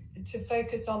to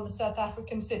focus on the South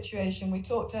African situation. We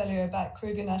talked earlier about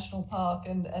Kruger National Park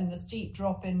and the steep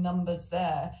drop in numbers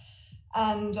there.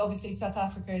 And obviously South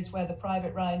Africa is where the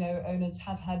private rhino owners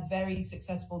have had very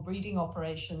successful breeding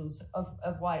operations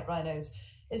of white rhinos.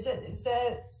 Is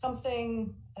there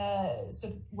something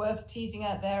sort of worth teasing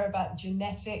out there about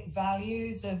genetic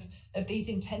values of these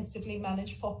intensively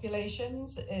managed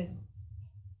populations?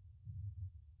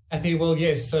 I think, well,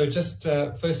 yes. So just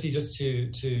firstly, just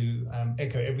to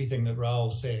echo everything that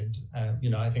Raul said,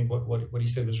 I think what he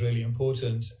said was really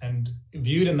important. And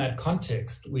viewed in that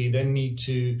context, we then need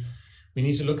to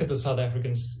look at the South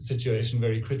African situation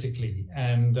very critically.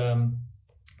 And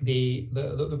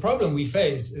the problem we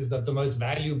face is that the most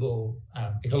valuable,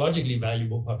 ecologically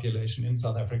valuable population in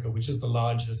South Africa, which is the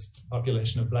largest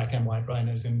population of black and white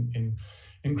rhinos in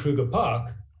Kruger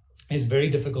Park, is very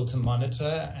difficult to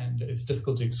monitor, and it's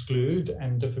difficult to exclude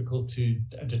and difficult to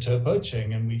deter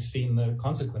poaching. And we've seen the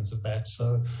consequence of that.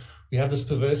 So we have this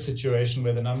perverse situation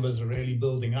where the numbers are really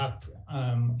building up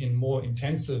in more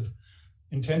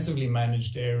intensively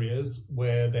managed areas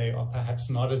where they are perhaps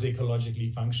not as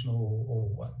ecologically functional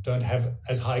or don't have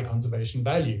as high conservation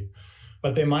value,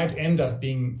 but they might end up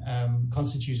being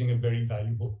constituting a very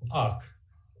valuable arc.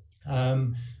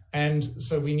 And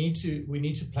so we need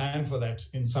to plan for that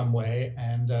in some way,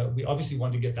 and we obviously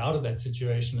want to get out of that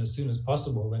situation as soon as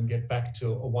possible and get back to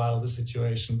a wilder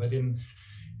situation. But in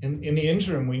the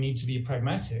interim, we need to be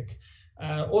pragmatic.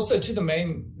 Also, to the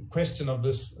main question of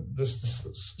this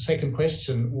second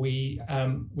question,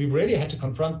 we've really had to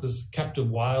confront this captive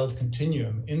wild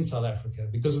continuum in South Africa,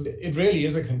 because it really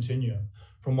is a continuum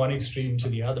from one extreme to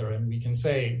the other, and we can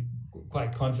say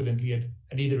quite confidently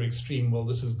at either extreme, well,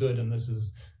 this is good and this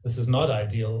is not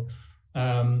ideal.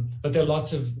 But there are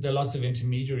lots of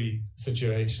intermediary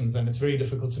situations, and it's very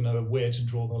difficult to know where to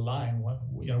draw the line.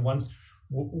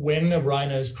 When a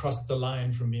rhino's crossed the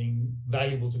line from being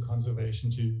valuable to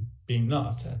conservation to being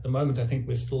not. At the moment, I think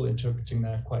we're still interpreting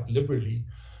that quite liberally.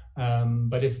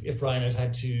 But if rhinos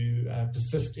had to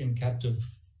persist in captive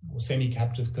or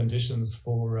semi-captive conditions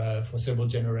for several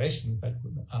generations, that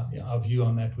our view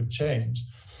on that would change.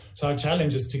 So our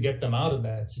challenge is to get them out of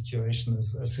that situation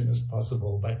as soon as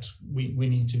possible, but we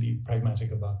need to be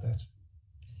pragmatic about that.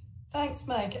 Thanks,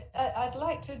 Mike. I'd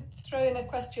like to throw in a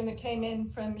question that came in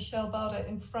from Michelle Barder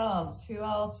in France, who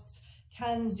asks,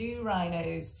 can zoo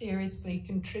rhinos seriously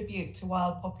contribute to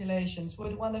wild populations?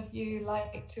 Would one of you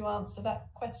like to answer that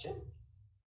question?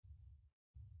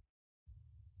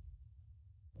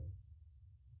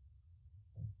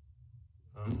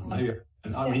 I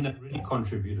mean, that really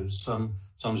contributed. Some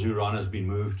zoo rhinos have been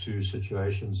moved to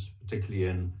situations, particularly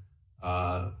in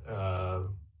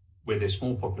where there's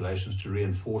small populations, to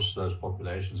reinforce those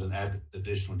populations and add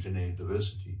additional genetic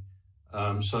diversity.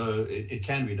 So it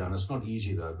can be done. It's not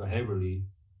easy though. Behaviorally,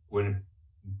 when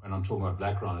I'm talking about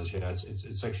black rhinos here,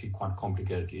 it's actually quite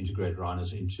complicated to integrate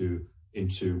rhinos into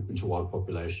wild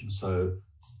populations. So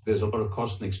there's a lot of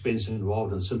cost and expense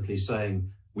involved in simply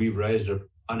saying we've raised a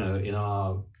rhino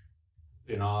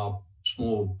in our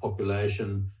small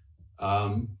population.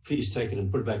 Please take it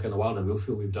and put it back in the wild and we'll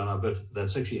feel we've done our bit.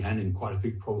 That's actually handing quite a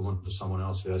big problem onto someone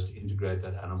else who has to integrate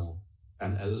that animal.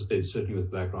 And as I said, certainly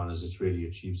with black rhinos, it's really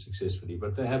achieved successfully,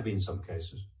 but there have been some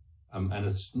cases. And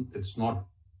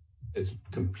it's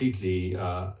completely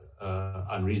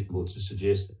unreasonable to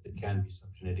suggest that there can be some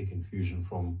genetic infusion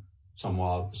from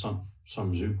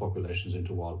some zoo populations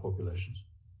into wild populations.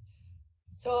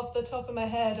 So off the top of my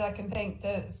head, I can think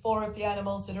that 4 of the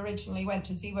animals that originally went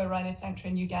to Ziwa Rhino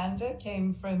Sanctuary in Uganda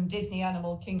came from Disney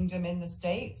Animal Kingdom in the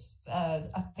States. I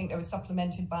think they were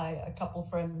supplemented by a couple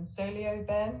from Solio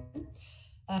Ben.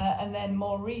 And then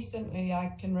more recently,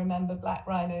 I can remember black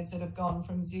rhinos that have gone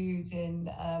from zoos in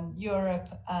Europe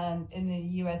and in the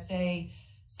USA,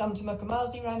 some to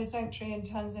Mkomazi Rhino Sanctuary in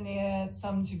Tanzania,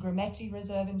 some to Grumeti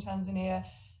Reserve in Tanzania,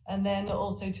 and then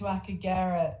also to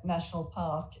Akagera National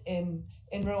Park in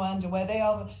Rwanda, where they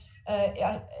are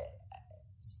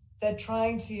they're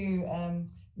trying to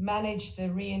manage the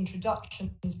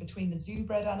reintroductions between the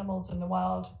zoo-bred animals and the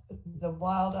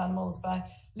wild animals by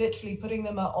literally putting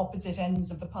them at opposite ends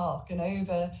of the park, and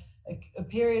over a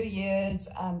period of years,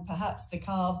 and perhaps the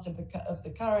calves of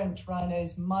the current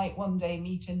rhinos might one day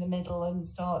meet in the middle and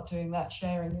start doing that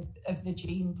sharing of the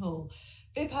gene pool.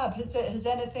 Bipab, has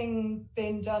anything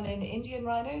been done in Indian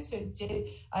rhinos?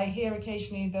 I hear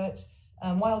occasionally that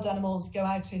wild animals go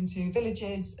out into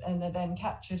villages and are then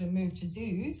captured and moved to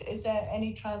zoos. Is there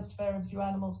any transfer of zoo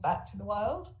animals back to the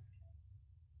wild?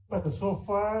 But so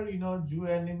far, zoo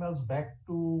animals back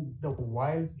to the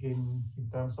wild in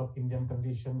terms of Indian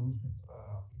condition,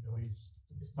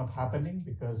 it's not happening,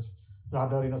 because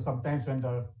rather, sometimes when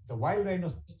the wild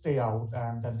rhinos stay out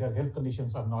and then their health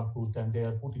conditions are not good, then they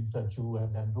are put into the zoo,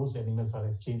 and then those animals are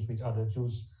exchanged with other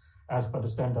zoos as per the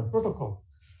standard protocol.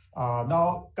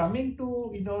 Now, coming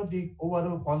to, the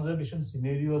overall conservation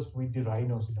scenarios with the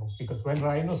rhinos, because when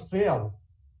rhinos stray out,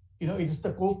 it is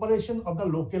the cooperation of the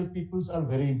local peoples are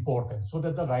very important so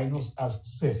that the rhinos are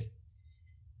safe.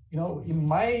 In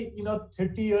my,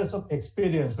 30 years of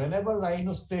experience, whenever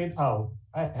rhinos strayed out,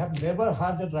 I have never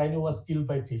heard that rhino was killed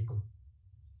by people.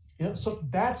 So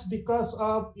that's because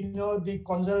of, the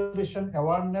conservation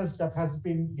awareness that has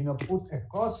been, put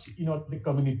across, the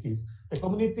communities. The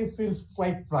community feels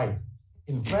quite pride,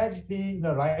 In fact, the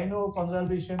rhino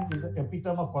conservation is an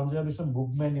epitome of conservation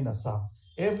movement in Assam.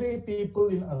 Every people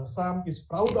in Assam is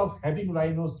proud of having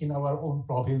rhinos in our own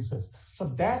provinces.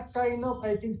 So that kind of,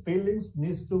 I think, feelings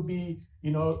needs to be,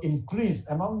 increased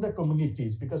among the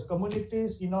communities, because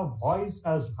communities, voice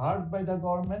is heard by the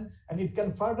government, and it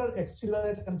can further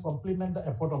accelerate and complement the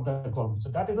effort of the government. So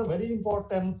that is a very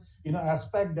important,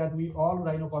 aspect that we all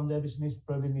rhino conservationists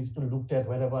probably needs to look at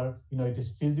wherever, it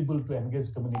is feasible to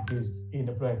engage communities in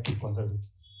a proactive conservation.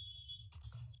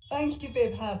 Thank you,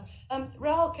 Bibhab.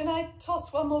 Raul, can I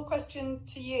toss one more question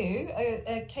to you?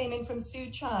 It came in from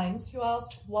Sue Chimes, who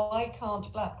asked, why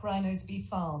can't black rhinos be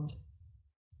farmed?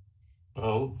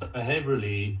 Well,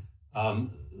 behaviorally,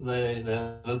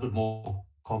 they're a little bit more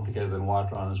complicated than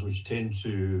white rhinos, which tend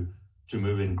to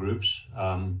move in groups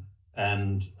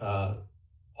and are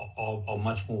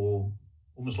much more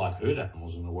almost like herd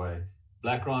animals in a way.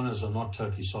 Black rhinos are not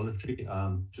totally solitary.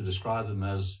 To describe them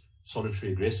as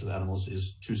solitary aggressive animals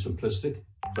is too simplistic,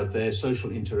 but their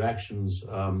social interactions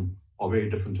are very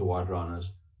different to white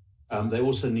rhinos. They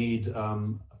also need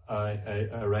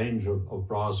a range of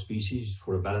browse species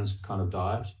for a balanced kind of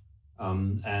diet,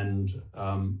 and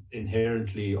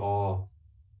inherently are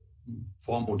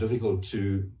far more difficult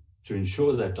to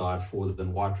ensure that diet for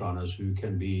than white rhinos, who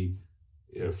can be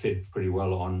fed pretty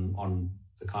well on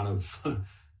the kind of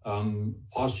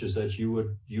pastures that you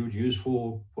would use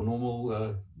for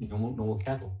normal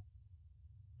cattle.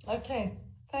 Okay,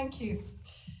 thank you.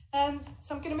 So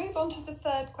I'm going to move on to the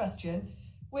third question,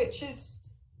 which is,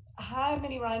 how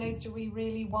many rhinos do we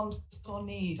really want or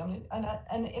need?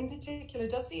 And in particular,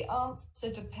 does the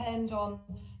answer depend on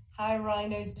how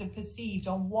rhinos are perceived,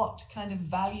 on what kind of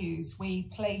values we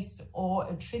place or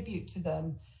attribute to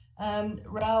them?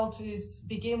 Raul, to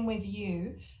begin with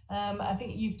you, I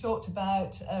think you've talked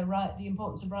about the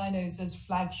importance of rhinos as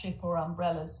flagship or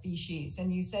umbrella species,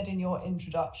 and you said in your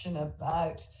introduction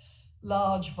about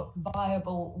large,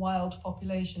 viable wild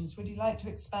populations. Would you like to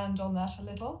expand on that a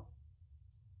little?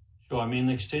 Sure.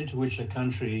 The extent to which a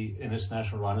country in its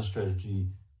national rhino strategy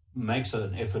makes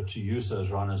an effort to use those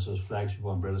rhinos as flagship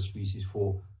or umbrella species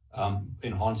for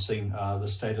enhancing the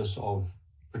status of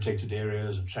protected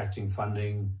areas, attracting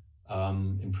funding,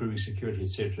 improving security,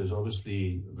 etc., is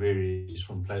obviously varies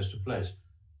from place to place.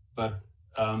 But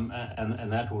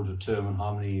and that will determine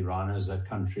how many rhinos that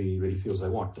country really feels they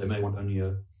want. They may want only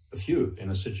a few in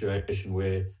a situation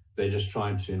where they're just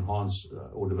trying to enhance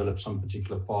or develop some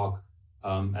particular park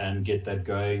and get that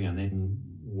going, and then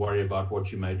worry about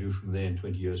what you may do from there in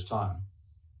 20 years' time.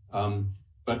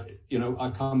 But I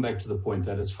come back to the point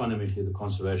that it's fundamentally the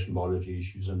conservation biology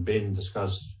issues, and Ben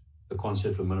discussed the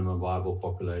concept of minimum viable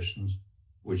populations,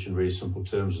 which in very simple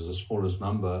terms is the smallest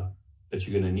number that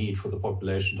you're going to need for the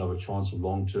population to have a chance of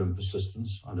long-term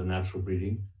persistence under natural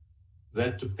breeding.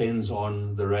 That depends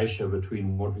on the ratio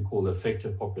between what we call the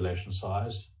effective population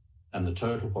size and the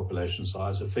total population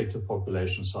size. Effective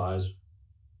population size,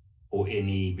 or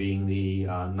NE, being the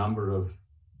number of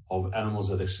animals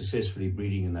that are successfully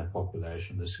breeding in that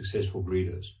population, the successful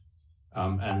breeders.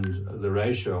 And the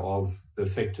ratio of the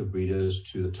effective breeders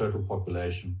to the total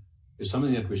population is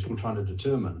something that we're still trying to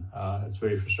determine. It's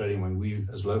very frustrating when we,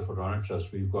 as Lowfoot Rhino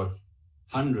Trust, we've got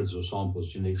hundreds of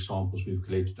samples, genetic samples we've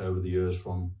collected over the years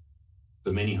from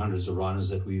the many hundreds of rhinos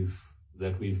that we've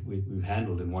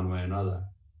handled in one way or another.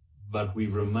 But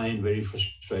we've remained very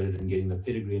frustrated in getting the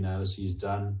pedigree analyses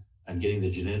done and getting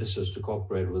the geneticists to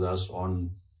cooperate with us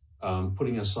on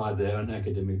putting aside their own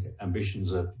academic ambitions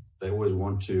that they always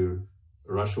want to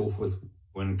rush off with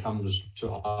when it comes to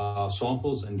our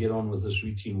samples, and get on with this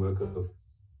routine work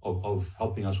of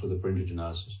helping us with the parentage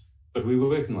analysis. But we were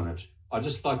working on it. I'd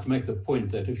just like to make the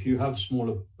point that if you have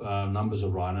smaller numbers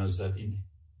of rhinos that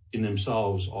in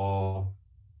themselves are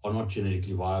not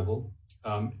genetically viable,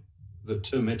 the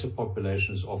term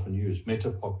metapopulation is often used.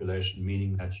 Metapopulation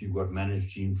meaning that you've got managed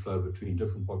gene flow between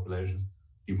different populations,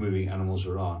 you're moving animals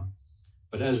around.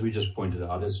 But as we just pointed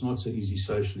out, it's not so easy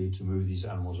socially to move these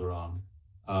animals around.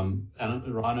 And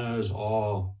rhinos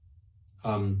are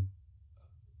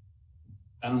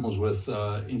animals with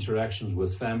interactions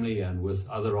with family and with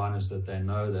other rhinos that they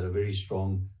know that are very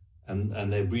strong,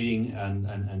 and they're breeding,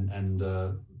 and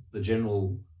the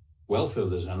general welfare of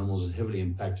those animals is heavily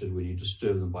impacted when you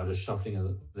disturb them by just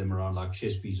shuffling them around like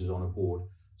chess pieces on a board.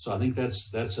 So I think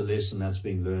that's a lesson that's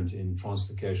being learned in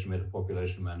translocation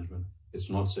metapopulation management. It's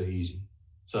not so easy.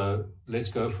 So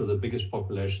let's go for the biggest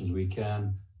populations we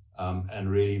can, and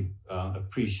really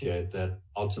appreciate that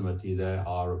ultimately they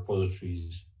are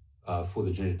repositories for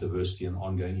the genetic diversity and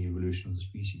ongoing evolution of the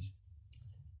species.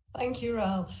 Thank you,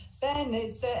 Raul. Ben,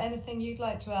 is there anything you'd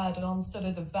like to add on sort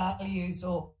of the values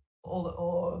or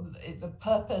the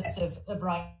purpose of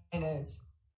rhinos?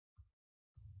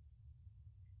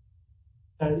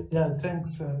 Yeah,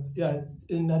 thanks.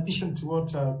 In addition to what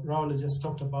Raul just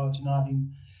talked about,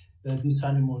 having these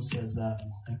animals as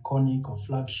iconic or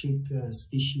flagship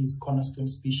species, cornerstone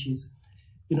species,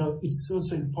 it's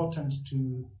also important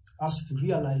to us to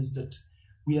realize that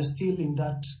we are still in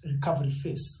that recovery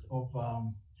phase of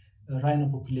rhino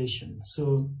population.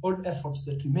 So all efforts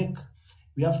that we make,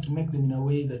 we have to make them in a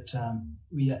way that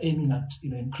we are aiming at,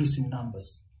 increasing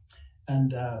numbers.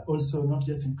 And also not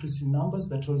just increasing numbers,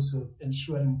 but also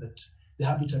ensuring that the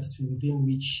habitats within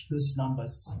which those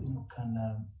numbers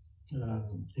can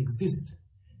exist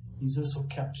is also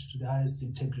kept to the highest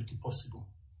integrity possible.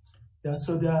 Yeah,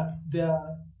 so there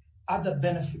are other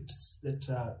benefits that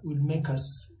will make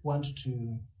us want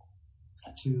to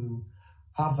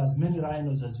have as many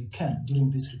rhinos as we can during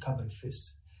this recovery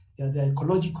phase. Yeah, the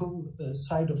ecological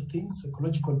side of things,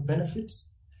 ecological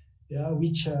benefits,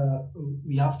 which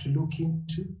we have to look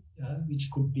into, which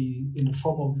could be in the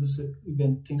form of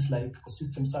even things like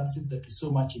ecosystem services that we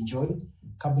so much enjoy,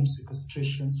 carbon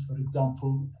sequestrations, for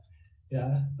example,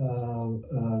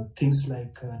 things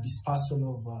like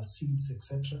dispersal of seeds,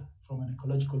 etc., from an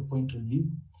ecological point of view.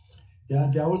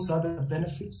 There are also other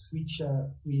benefits which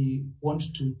we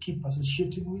want to keep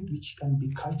associating with, which can be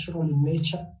cultural in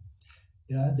nature.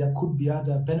 There could be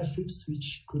other benefits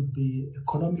which could be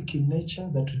economic in nature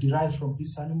that we derive from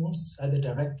these animals, either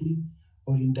directly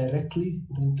or indirectly,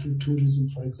 through tourism,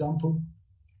 for example.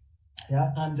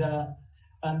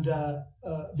 And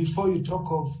before you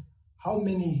talk of how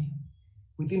many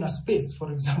within a space,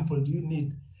 for example, do you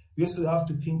need, we also have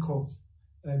to think of,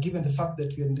 given the fact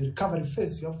that we're in the recovery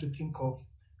phase, we have to think of,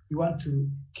 we want to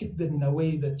keep them in a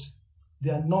way that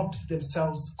they are not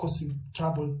themselves causing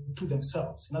trouble to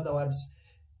themselves. In other words,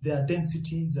 their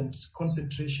densities and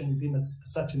concentration within a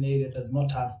certain area does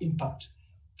not have impact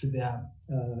to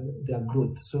their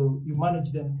growth. So you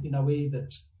manage them in a way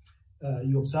that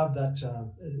you observe that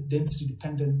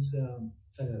density-dependent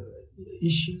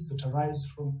issues that arise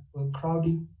from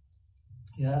crowding,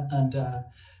 and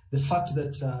the fact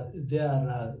that they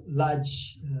are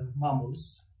large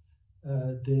mammals.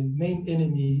 The main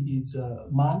enemy is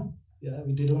man.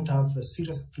 They don't have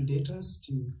serious predators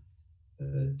to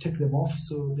take them off,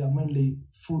 so they are mainly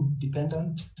food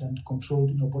dependent and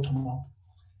controlled, bottom up.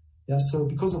 So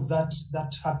because of that,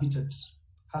 that habitat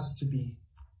has to be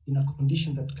in a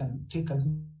condition that can take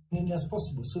as many as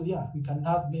possible. So we can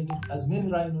have as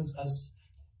many rhinos as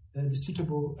the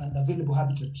suitable and available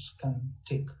habitat can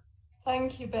take.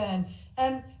 Thank you, Ben.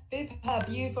 Bipab,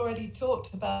 you've already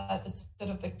talked about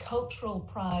the cultural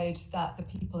pride that the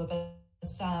people of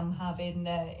Assam have in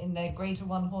their greater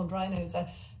one-horned rhinos.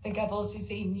 I think I've also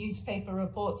seen newspaper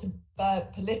reports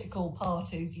about political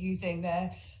parties using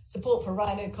their support for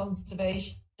rhino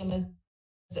conservation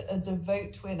as a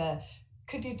vote winner.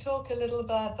 Could you talk a little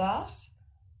about that?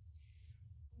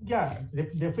 Yeah,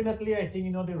 definitely. I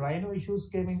think, the rhino issues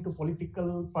came into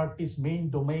political parties'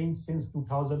 main domain since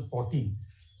 2014.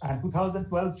 And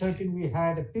 2012-13, we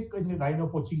had a peak in the rhino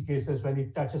poaching cases when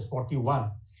it touches 41.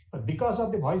 But because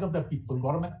of the voice of the people,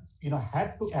 government,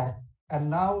 had to act. And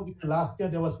now last year,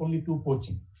 there was only 2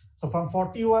 poaching. So from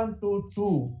 41 to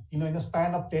 2, in a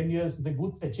span of 10 years is a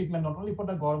good achievement, not only for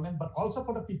the government, but also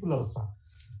for the people of Assam.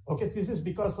 Okay, this is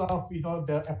because of,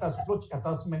 the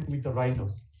attachment with the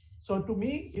rhinos. So to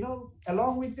me,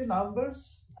 along with the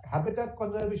numbers, habitat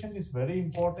conservation is very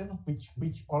important,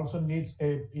 which also needs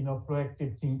a,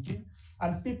 proactive thinking.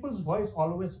 And people's voice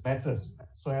always matters.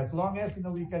 So as long as,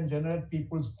 we can generate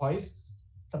people's voice,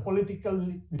 the political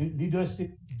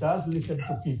leadership does listen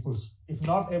to people's. If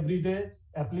not every day,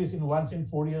 at least once in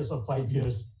 4 years or 5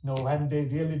 years, when they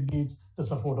really need the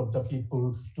support of the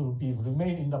people to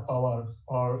remain in the power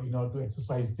or, to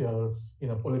exercise their,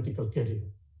 political career.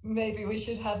 Maybe we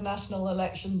should have national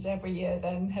elections every year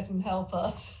then, heaven help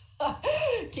us.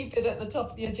 Keep it at the top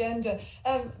of the agenda.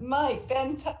 Mike,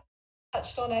 Ben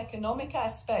touched on economic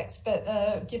aspects,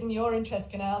 but given your interest,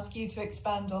 can I ask you to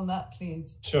expand on that,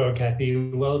 please? Sure,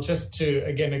 Kathy. Well, just to,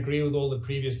 again, agree with all the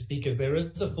previous speakers, there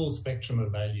is a full spectrum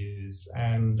of values,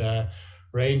 and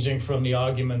ranging from the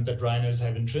argument that rhinos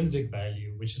have intrinsic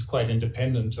value, which is quite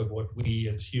independent of what we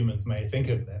as humans may think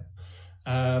of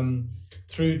them,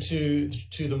 through to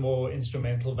the more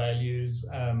instrumental values,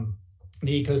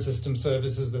 the ecosystem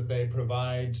services that they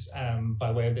provide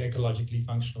by way of their ecologically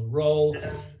functional role.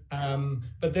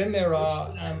 But then there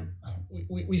are,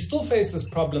 we still face this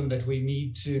problem that we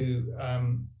need to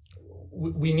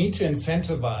we need to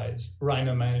incentivize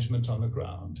rhino management on the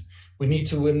ground. We need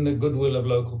to win the goodwill of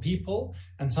local people,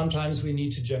 and sometimes we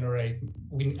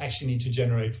actually need to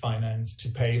generate finance to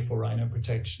pay for rhino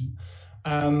protection.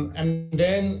 And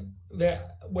then there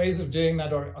are ways of doing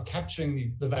that are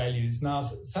capturing the values. Now,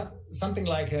 something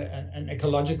like an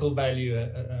ecological value,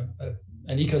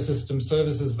 an ecosystem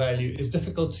services value is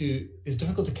difficult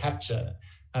to capture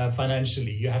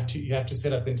financially. You have to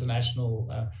set up international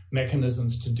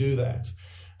mechanisms to do that.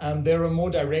 There are more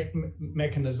direct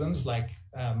mechanisms like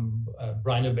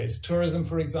rhino-based tourism,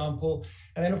 for example.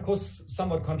 And then, of course,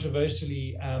 somewhat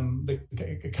controversially,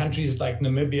 the countries like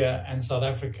Namibia and South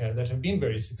Africa that have been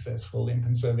very successful in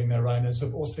conserving their rhinos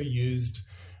have also used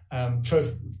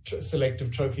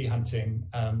selective trophy hunting,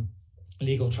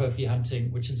 legal trophy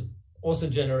hunting, which has also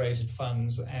generated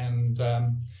funds and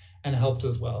helped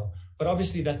as well. But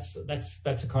obviously, that's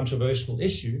a controversial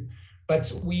issue.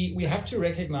 But we have to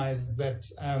recognize that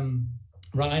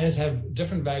rhinos have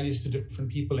different values to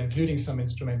different people, including some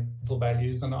instrumental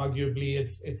values, and arguably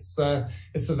it's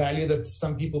a value that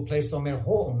some people place on their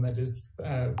horn that is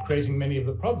creating many of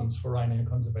the problems for rhino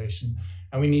conservation,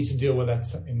 and we need to deal with that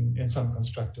in some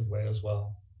constructive way as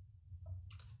well.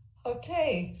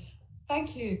 Okay,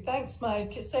 thank you. Thanks,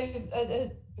 Mike. So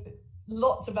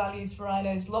lots of values for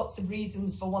rhinos, lots of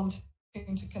reasons for wanting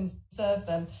to conserve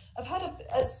them. I've had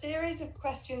a series of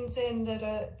questions in that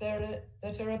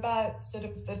are about sort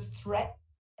of the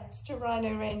threats to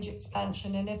rhino range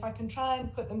expansion, and if I can try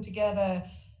and put them together.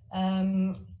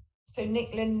 So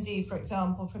Nick Lindsay, for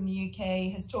example, from the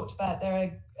UK, has talked about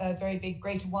there are very big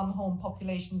greater one-horn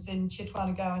populations in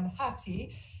Chitwanega and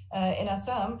Hati in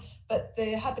Assam, but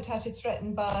the habitat is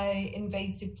threatened by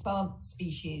invasive plant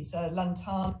species,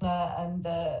 lantana and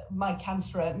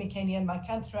Mycanian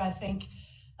Mycanthra, I think.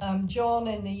 John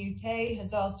in the UK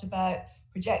has asked about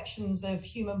projections of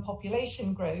human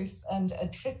population growth and a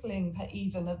tripling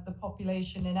even of the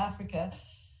population in Africa.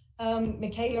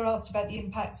 Michaela asked about the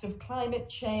impacts of climate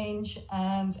change,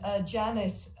 and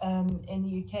Janet in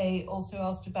the UK also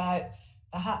asked about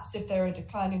perhaps if there are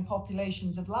declining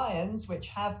populations of lions which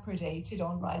have predated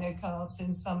on rhino calves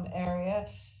in some area,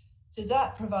 does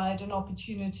that provide an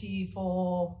opportunity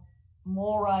for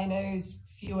more rhinos,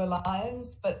 fewer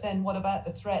lions? But then what about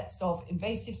the threats of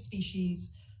invasive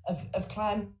species, of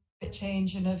climate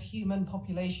change and of human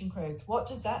population growth? What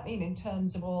does that mean in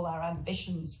terms of all our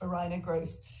ambitions for rhino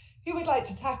growth? Who would like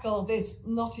to tackle this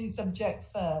knotty subject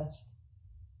first?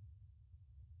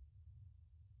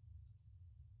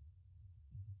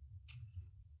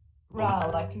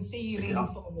 Ral, I can see you leaning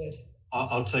forward.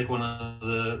 I'll take one of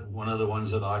the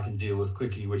ones that I can deal with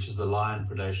quickly, which is the lion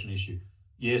predation issue.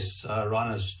 Yes,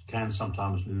 rhinos can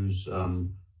sometimes lose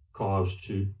calves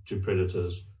to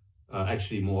predators,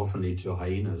 actually more often to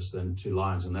hyenas than to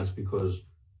lions, and that's because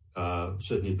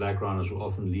certainly black rhinos will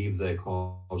often leave their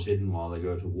calves hidden while they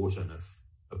go to water, and if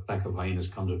a pack of hyenas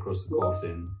comes across the calf,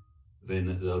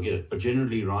 then they'll get it. But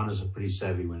generally, rhinos are pretty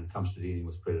savvy when it comes to dealing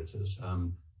with predators.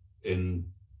 In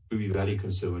Ruby Valley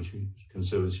Conservancy,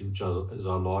 which is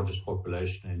our largest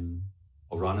population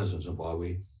of rhinos in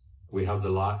Zimbabwe, we have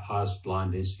the highest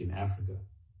lion density in Africa,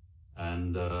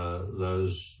 and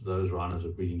those rhinos are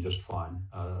breeding just fine.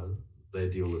 They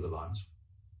deal with the lions.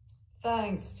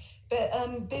 Thanks. But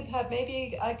Bibha,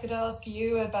 maybe I could ask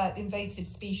you about invasive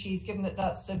species, given that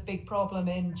that's a big problem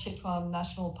in Chitwan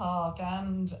National Park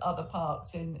and other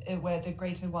parks where the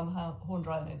greater one-horned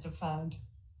rhinos are found.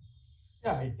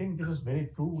 Yeah, I think this is very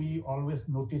true. We always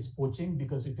notice poaching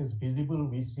because it is visible.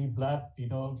 We see blood,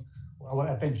 our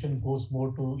attention goes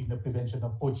more to prevention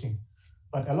of poaching.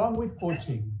 But along with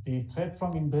poaching, the threat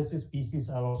from invasive species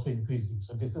are also increasing.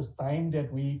 So this is time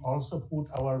that we also put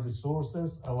our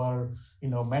resources, our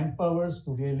manpowers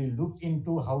to really look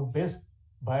into how best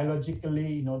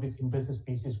biologically, these invasive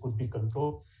species could be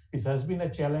controlled. This has been a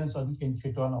challenge in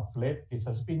Chitwan of late. This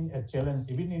has been a challenge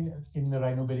even in the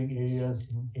rhino-bearing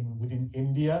areas within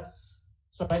India.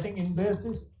 So I think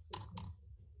invasive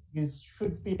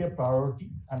should be a priority.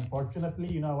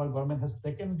 Unfortunately, our government has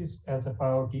taken this as a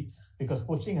priority because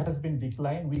poaching has been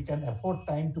declined. We can afford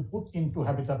time to put into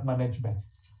habitat management.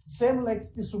 Same like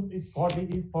this for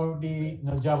the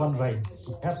Javan rhino.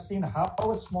 We have seen how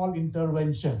a small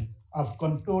intervention of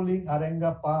controlling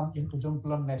Arenga palm in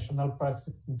Ujungkulon National Park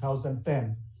in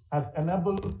 2010 has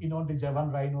enabled the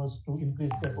Javan rhinos to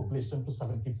increase their population to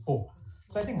 74.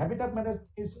 So I think habitat management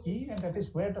is key, and that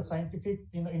is where the scientific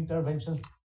interventions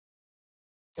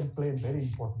can play a very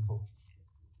important role.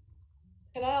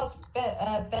 Can I ask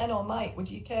Ben or Mike, would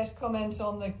you care to comment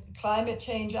on the climate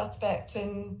change aspect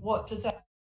and what does that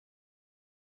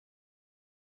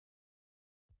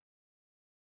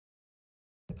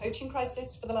poaching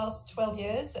crisis for the last 12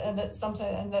 years, and that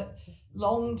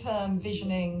long-term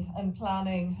visioning and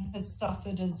planning has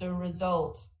suffered as a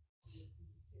result.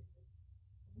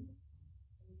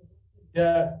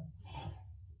 Yeah,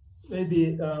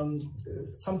 maybe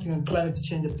something on climate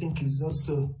change, I think, is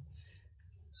also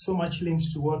so much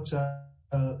linked to what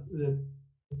the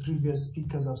previous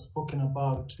speakers have spoken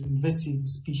about, invasive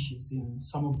species in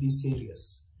some of these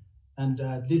areas. And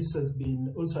this has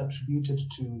been also attributed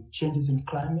to changes in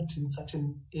climate in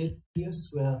certain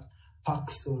areas where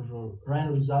parks or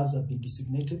rhino reserves have been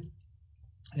designated.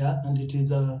 Yeah, and it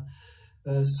is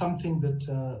something that,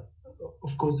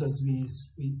 of course, as we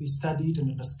studied and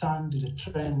understand the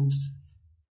trends,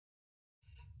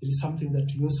 it is something that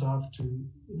we also have to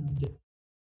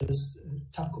just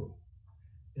tackle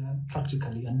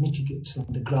practically and mitigate on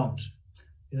the ground.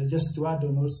 Just to add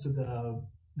on also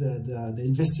the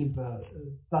invasive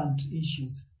plant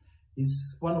issues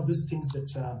is one of those things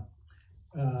that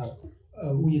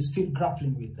we are still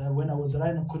grappling with. When I was a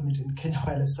rhino coordinator in Kenya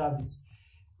Wildlife Service,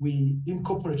 we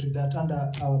incorporated that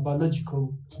under our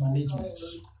biological management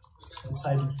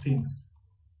side of things.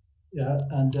 Yeah,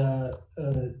 and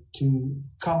to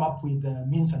come up with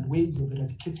means and ways of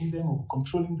eradicating them or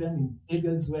controlling them in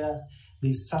areas where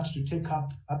they start to take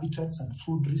up habitats and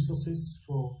food resources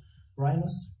for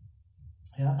rhinos.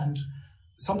 Yeah, and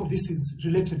some of this is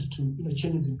related to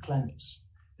changes in climate.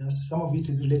 Yeah, some of it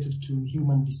is related to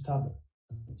human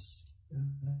disturbance.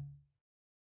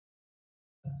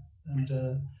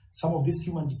 And some of this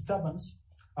human disturbance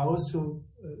are also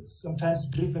sometimes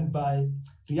driven by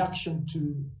reaction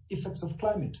to effects of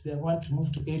climate. They want to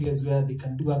move to areas where they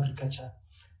can do agriculture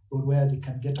or where they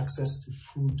can get access to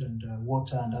food and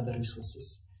water and other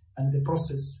resources. And in the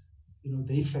process,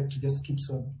 the effect just keeps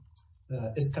on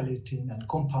escalating and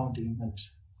compounding, and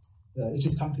it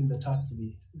is something that has to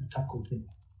be tackled.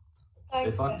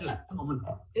 Thanks. If I just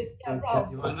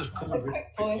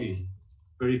comment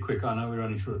very quick, I know we're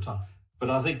running short of time, but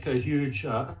I think a huge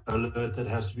alert that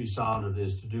has to be sounded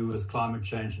is to do with climate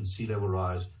change and sea level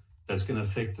rise. That's going to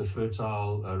affect the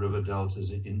fertile river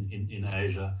deltas in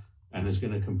Asia, and is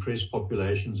going to compress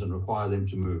populations and require them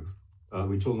to move.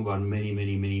 We're talking about many,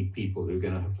 many, many people who are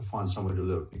going to have to find somewhere to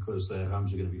live because their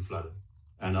homes are going to be flooded.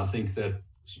 And I think that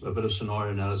a bit of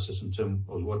scenario analysis in terms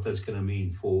of what that's going to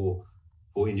mean for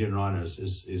Indian rhinos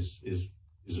is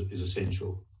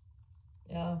essential.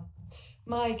 Yeah.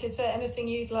 Mike, is there anything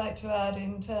you'd like to add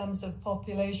in terms of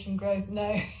population growth?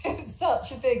 No, it's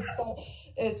such a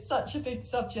big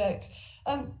subject.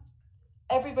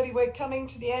 Everybody, we're coming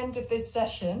to the end of this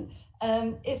session.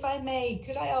 If I may,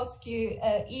 could I ask you,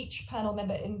 each panel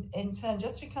member in turn,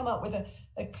 just to come up with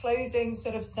a closing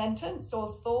sort of sentence or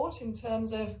thought in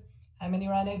terms of how many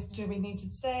rhinos do we need to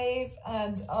save,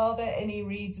 and are there any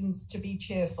reasons to be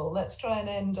cheerful? Let's try and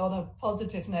end on a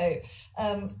positive note.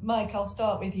 Mike, I'll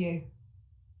start with you.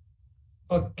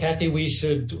 Well, Kathy, we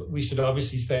should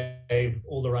obviously save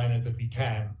all the rhinos that we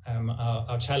can.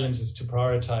 Our challenge is to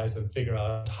prioritize and figure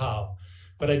out how.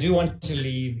 But I do want to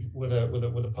leave with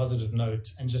a positive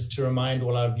note, and just to remind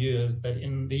all our viewers that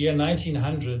in the year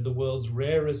 1900, the world's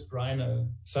rarest rhino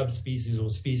subspecies or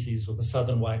species was the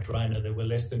southern white rhino. There were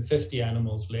less than 50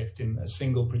 animals left in a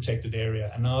single protected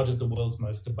area, and now it is the world's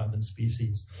most abundant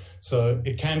species. So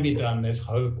it can be done. There's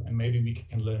hope, and maybe we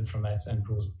can learn from that and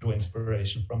draw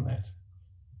inspiration from that.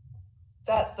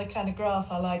 That's the kind of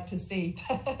graph I like to see.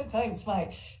 Thanks,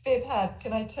 Mike. Bibhab,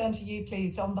 can I turn to you,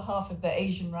 please, on behalf of the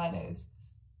Asian rhinos?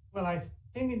 Well, I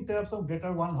think in terms of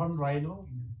greater one-horned rhino,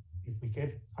 if we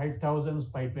get 5,000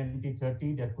 by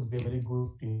 2030, that could be a very good,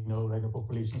 rhino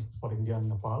population for India and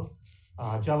Nepal.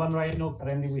 Javan rhino,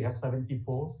 currently we have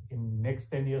 74. In next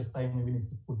 10 years' time, even if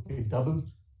it could be double,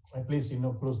 at least,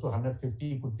 close to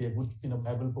 150 could be a good,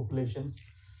 viable populations.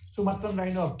 Sumatran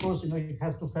rhino, of course, it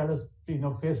has to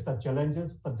face the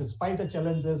challenges. But despite the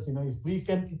challenges, if we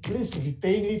can at least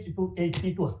retain it to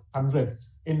 80 to 100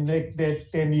 in next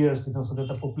 10 years, so that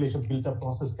the population build-up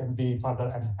process can be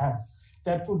further enhanced,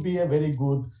 that would be a very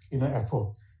good,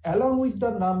 effort. Along with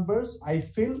the numbers, I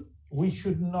feel we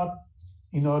should not,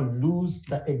 lose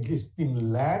the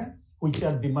existing land which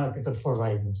are demarcated for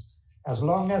rhinos. As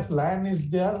long as land is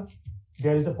there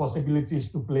is a possibilities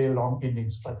to play long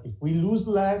innings. But if we lose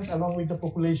land along with the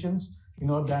populations,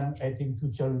 then I think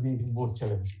future will be more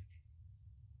challenging.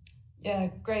 Yeah,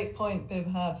 great point,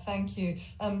 Bibhab. Thank you.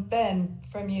 Ben,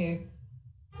 from you.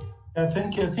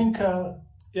 Thank you. I think,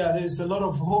 there's a lot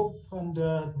of hope, and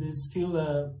there's still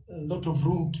a lot of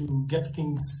room to get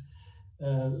things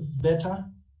better.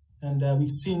 And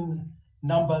we've seen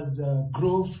numbers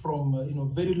grow from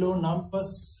very low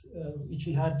numbers, which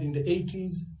we had in the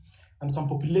 80s. and some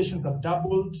populations have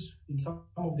doubled in some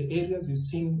of the areas. We've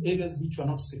seen areas which were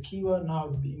not secure now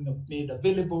being made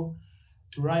available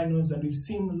to rhinos, and we've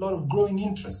seen a lot of growing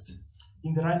interest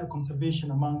in the rhino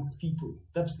conservation amongst people.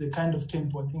 That's the kind of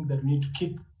tempo I think that we need to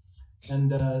keep. And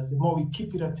the more we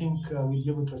keep it, I think we'll be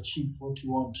able to achieve what we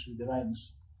want with the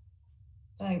rhinos.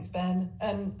 Thanks, Ben.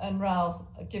 And Ralph,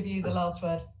 I'll give you the last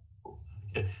word.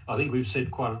 Yeah, I think we've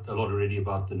said quite a lot already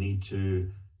about the need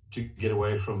to get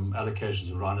away from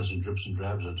allocations of rhinos in drips and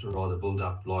drabs and to rather build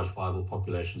up large viable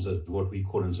populations as what we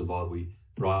call in Zimbabwe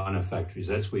rhino factories.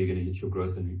 That's where you're going to get your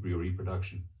growth and your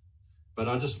reproduction. But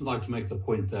I'd just like to make the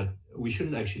point that we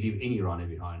shouldn't actually leave any rhino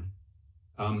behind.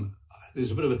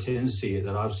 There's a bit of a tendency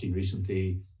that I've seen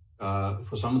recently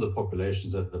for some of the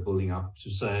populations that are building up to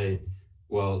say,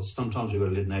 well, sometimes we've got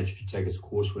to let nature take its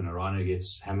course when a rhino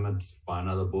gets hammered by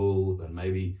another bull, and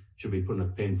maybe should be put in a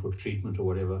pen for treatment or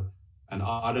whatever. And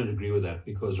I don't agree with that,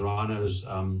 because rhinos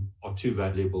are too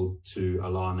valuable to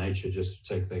allow nature just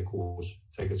to take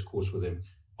its course with them.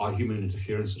 Our human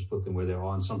interference has put them where they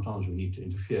are, and sometimes we need to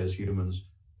interfere as humans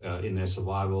in their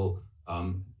survival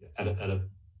at a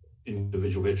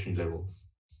individual veterinary level.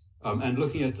 And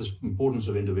looking at the importance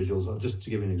of individuals, just to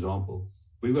give you an example,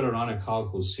 we've got a rhino cow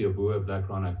called Siabua, black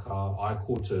rhino cow. I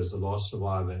caught her as the last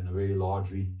survivor in a very large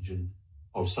region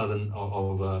of south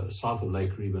of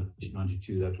Lake Kariba in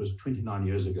 1992. That was 29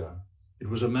 years ago. It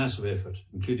was a massive effort,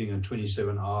 including a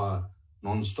 27-hour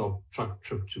non-stop truck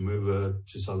trip to move her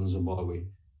to southern Zimbabwe.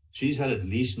 She's had at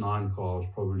least 9 calves,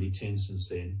 probably 10 since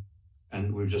then.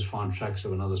 And we've just found tracks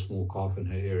of another small calf in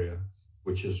her area,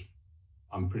 which is,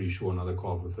 I'm pretty sure, another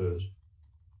calf of hers.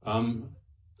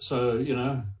 So, you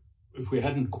know, if we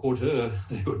hadn't caught her,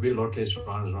 there would be a lot less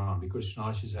rhinos around, because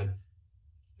now she's had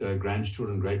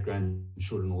grandchildren,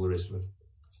 great-grandchildren, all the rest of it.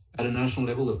 At a national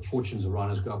level, the fortunes of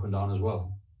rhinos go up and down as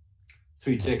well.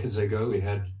 3 decades ago, we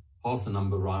had half the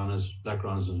number of rhinos, black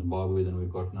rhinos in Zimbabwe than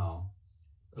we've got now.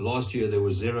 Last year, there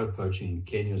was 0 poaching in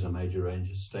Kenya as a major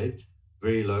range state,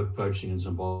 very low poaching in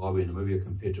Zimbabwe and Namibia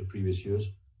compared to previous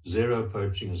years, 0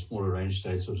 poaching in smaller range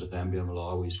states of Zambia,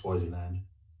 Malawi, Swaziland.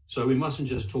 So we mustn't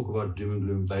just talk about doom and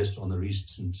gloom based on the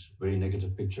recent very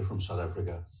negative picture from South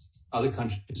Africa. Other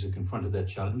countries have confronted that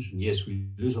challenge, and yes, we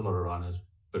lose a lot of rhinos,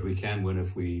 but we can win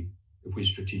if we're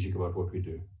strategic about what we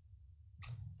do.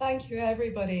 Thank you,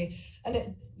 everybody.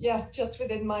 And just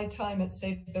within my time at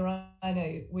Save the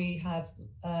Rhino, we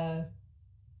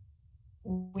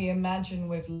imagine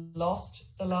we've lost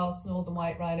the last northern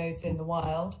white rhinos in the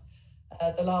wild.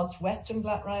 The last western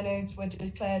black rhinos were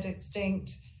declared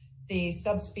extinct. The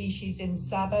subspecies in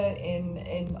Sabah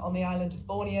on the island of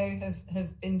Borneo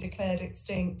have been declared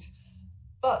extinct.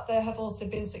 But there have also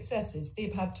been successes.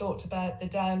 Bibhab talked about the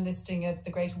downlisting of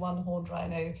the great one-horned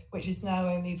rhino, which is now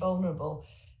only vulnerable.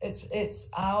 It's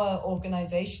our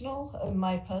organizational and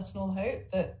my personal hope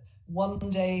that one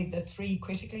day the 3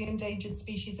 critically endangered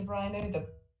species of rhino, the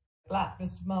black, the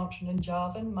Sumatran and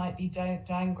Javan, might be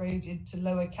downgraded to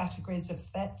lower categories of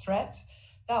threat.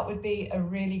 That would be a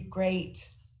really great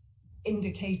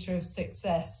indicator of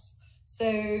success.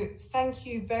 So thank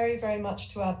you very, very much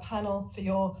to our panel for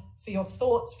your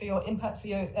thoughts, for your impact, for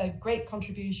your great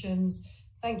contributions.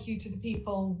 Thank you to the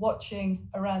people watching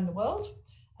around the world.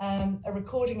 A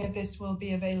recording of this will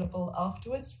be available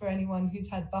afterwards for anyone who's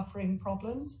had buffering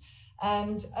problems.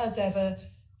 And as ever,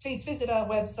 please visit our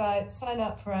website, sign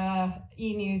up for our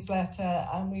e-newsletter,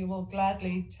 and we will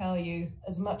gladly tell you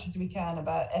as much as we can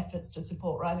about efforts to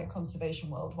support rhino conservation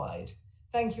worldwide.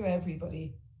 Thank you,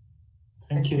 everybody.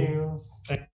 Thank you.